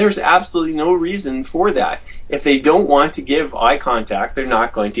contact, and there's absolutely no reason for that. If they don't want to give eye contact, they're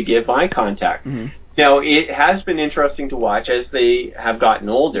not going to give eye contact. Mm-hmm. Now, it has been interesting to watch as they have gotten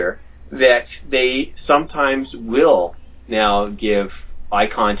older that they sometimes will now give eye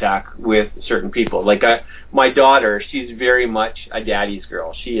contact with certain people. Like my daughter, she's very much a daddy's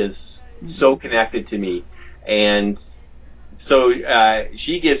girl. She is so connected to me, and so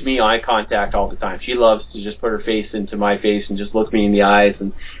she gives me eye contact all the time. She loves to just put her face into my face and just look me in the eyes,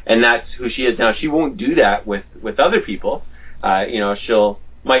 and that's who she is. Now, she won't do that with other people. She'll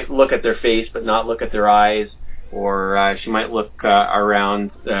might look at their face but not look at their eyes, or she might look around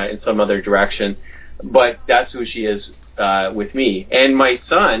in some other direction. But that's who she is with me. And my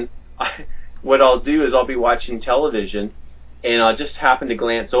son, what I'll do is I'll be watching television, and I'll just happen to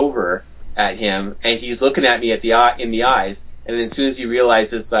glance over at him, and he's looking at me in the eyes. And then as soon as he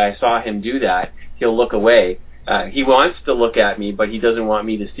realizes that I saw him do that, he'll look away. He wants to look at me, but he doesn't want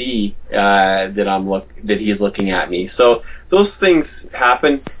me to see that he's looking at me. So those things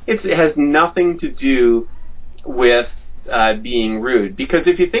happen. It has nothing to do with being rude, because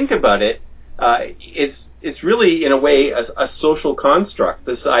if you think about it, it's really in a way a social construct.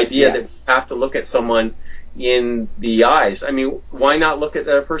 This idea that you have to look at someone in the eyes. I mean, why not look at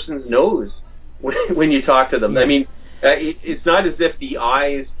a person's nose when you talk to them? Yeah. I mean, it's not as if the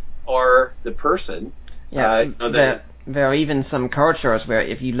eyes are the person. Yeah, there are even some cultures where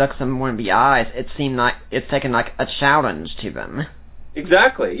if you look someone in the eyes, it seems like it's taken like a challenge to them.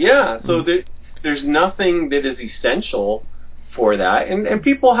 Exactly, yeah. So there's nothing that is essential for that, and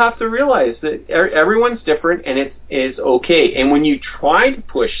people have to realize that everyone's different, and it is okay. And when you try to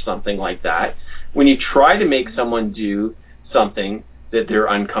push something like that, when you try to make someone do something that they're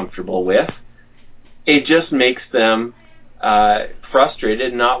uncomfortable with, it just makes them frustrated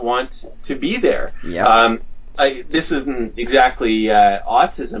and not want to be there. Yeah. This isn't exactly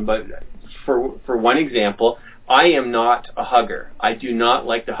autism, but for one example, I am not a hugger. I do not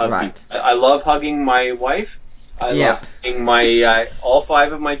like to hug people. I love hugging my wife. I love hugging my all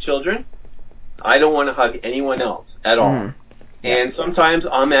 5 of my children. I don't want to hug anyone else at all. And sometimes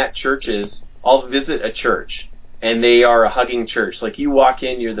I'm at churches. I'll visit a church, and they are a hugging church. Like, you walk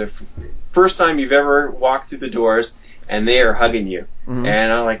in, you're the first time you've ever walked through the doors, and they are hugging you.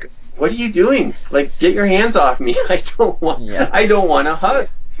 And I'm like, what are you doing? Like, get your hands off me. I don't want to hug.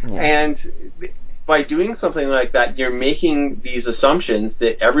 And by doing something like that, you're making these assumptions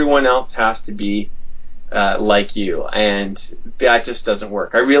that everyone else has to be like you, and that just doesn't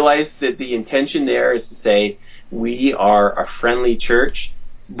work. I realize that the intention there is to say we are a friendly church,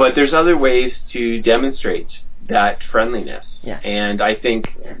 but there's other ways to demonstrate that friendliness. And I think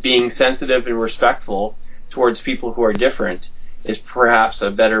being sensitive and respectful towards people who are different is perhaps a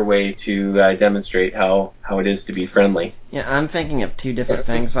better way to demonstrate how it is to be friendly. Yeah, I'm thinking of 2 different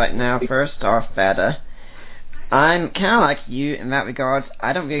things right now. First off, that I'm kind of like you in that regards.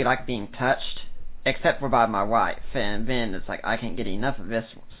 I don't really like being touched, except for by my wife, and then it's like I can't get enough of this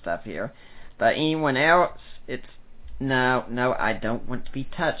stuff here. But anyone else, it's no, I don't want to be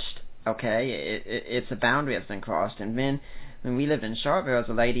touched. Okay, it's a boundary that's been crossed. And then when we lived in Charlotte, there was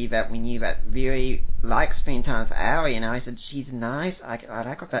a lady that we knew that really liked spending time with Allie, and I said, she's nice, I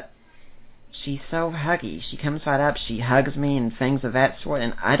like her, but she's so huggy. She comes right up, she hugs me and things of that sort,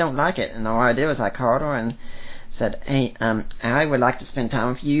 and I don't like it. And all I did was I called her and said, hey, Allie would like to spend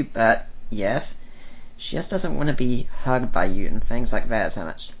time with you, but yes, she just doesn't want to be hugged by you and things like that so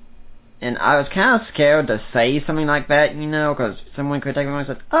much. And I was kind of scared to say something like that, because someone could take me and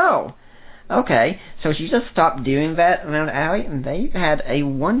said, oh, okay. So she just stopped doing that around Allie, and they had a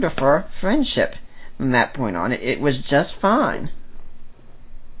wonderful friendship from that point on. It was just fine.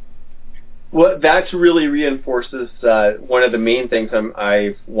 Well, that really reinforces one of the main things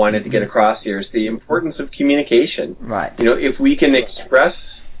I've wanted to get across here is the importance of communication. Right. If we can express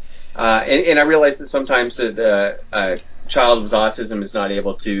And I realize that sometimes the child with autism is not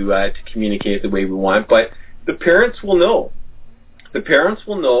able to communicate the way we want, but the parents will know. The parents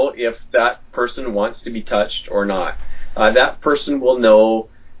will know if that person wants to be touched or not. That person will know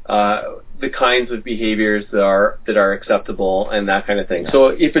the kinds of behaviors that are acceptable and that kind of thing. So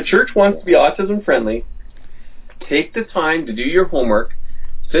if a church wants to be autism friendly, take the time to do your homework,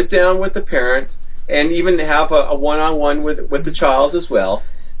 sit down with the parent, and even have a one-on-one with the child as well.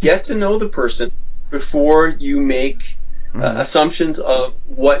 Get to know the person before you make assumptions of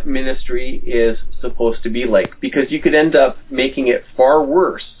what ministry is supposed to be like, because you could end up making it far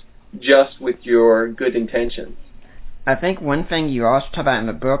worse just with your good intentions. I think one thing you also talk about in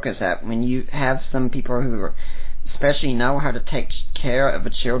the book is that when you have some people who especially know how to take care of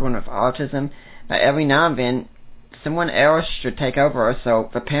the children with autism, every now and then someone else should take over so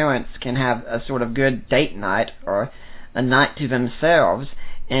the parents can have a sort of good date night or a night to themselves,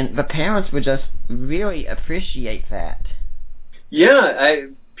 and the parents would just really appreciate that. Yeah,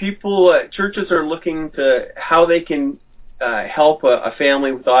 churches are looking to how they can help a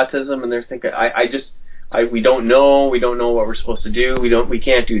family with autism, and they're thinking, we don't know what we're supposed to do. We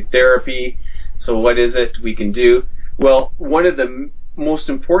can't do therapy. So what is it we can do? Well, one of the most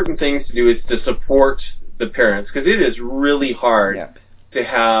important things to do is to support the parents, because it is really hard to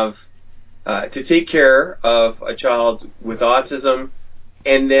have to take care of a child with autism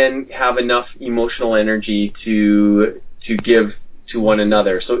and then have enough emotional energy to give to one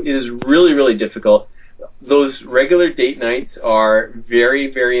another. So it is really, really difficult. Those regular date nights are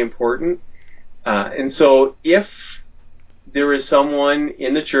very, very important. And so if there is someone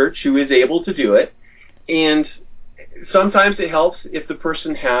in the church who is able to do it, and sometimes it helps if the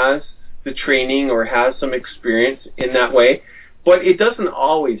person has the training or has some experience in that way, but it doesn't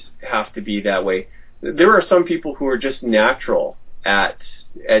always have to be that way. There are some people who are just natural at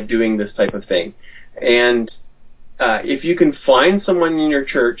doing this type of thing. And if you can find someone in your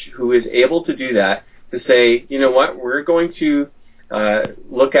church who is able to do that, to say, you know what, we're going to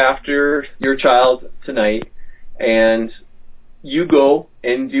look after your child tonight, and you go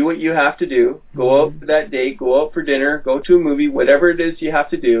and do what you have to do. Go out for that date, go out for dinner, go to a movie, whatever it is you have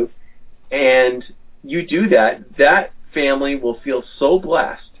to do, and you do that. That family will feel so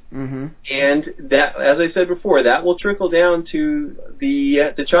blessed. Mm-hmm. And that, as I said before, that will trickle down to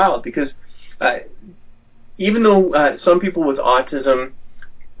the child, because even though some people with autism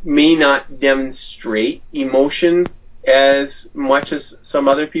may not demonstrate emotion as much as some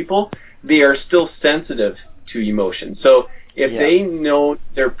other people, they are still sensitive to emotion. So if they know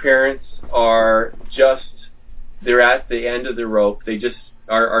their parents are they're at the end of the rope, they just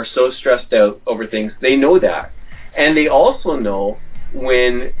are so stressed out over things, they know that. And they also know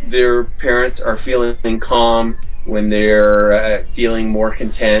when their parents are feeling calm, when they're feeling more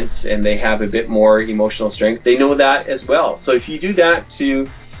content and they have a bit more emotional strength, they know that as well. So if you do that to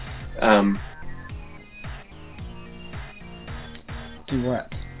do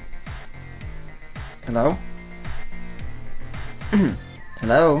what? Hello?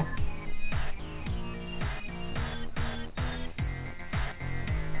 Hello?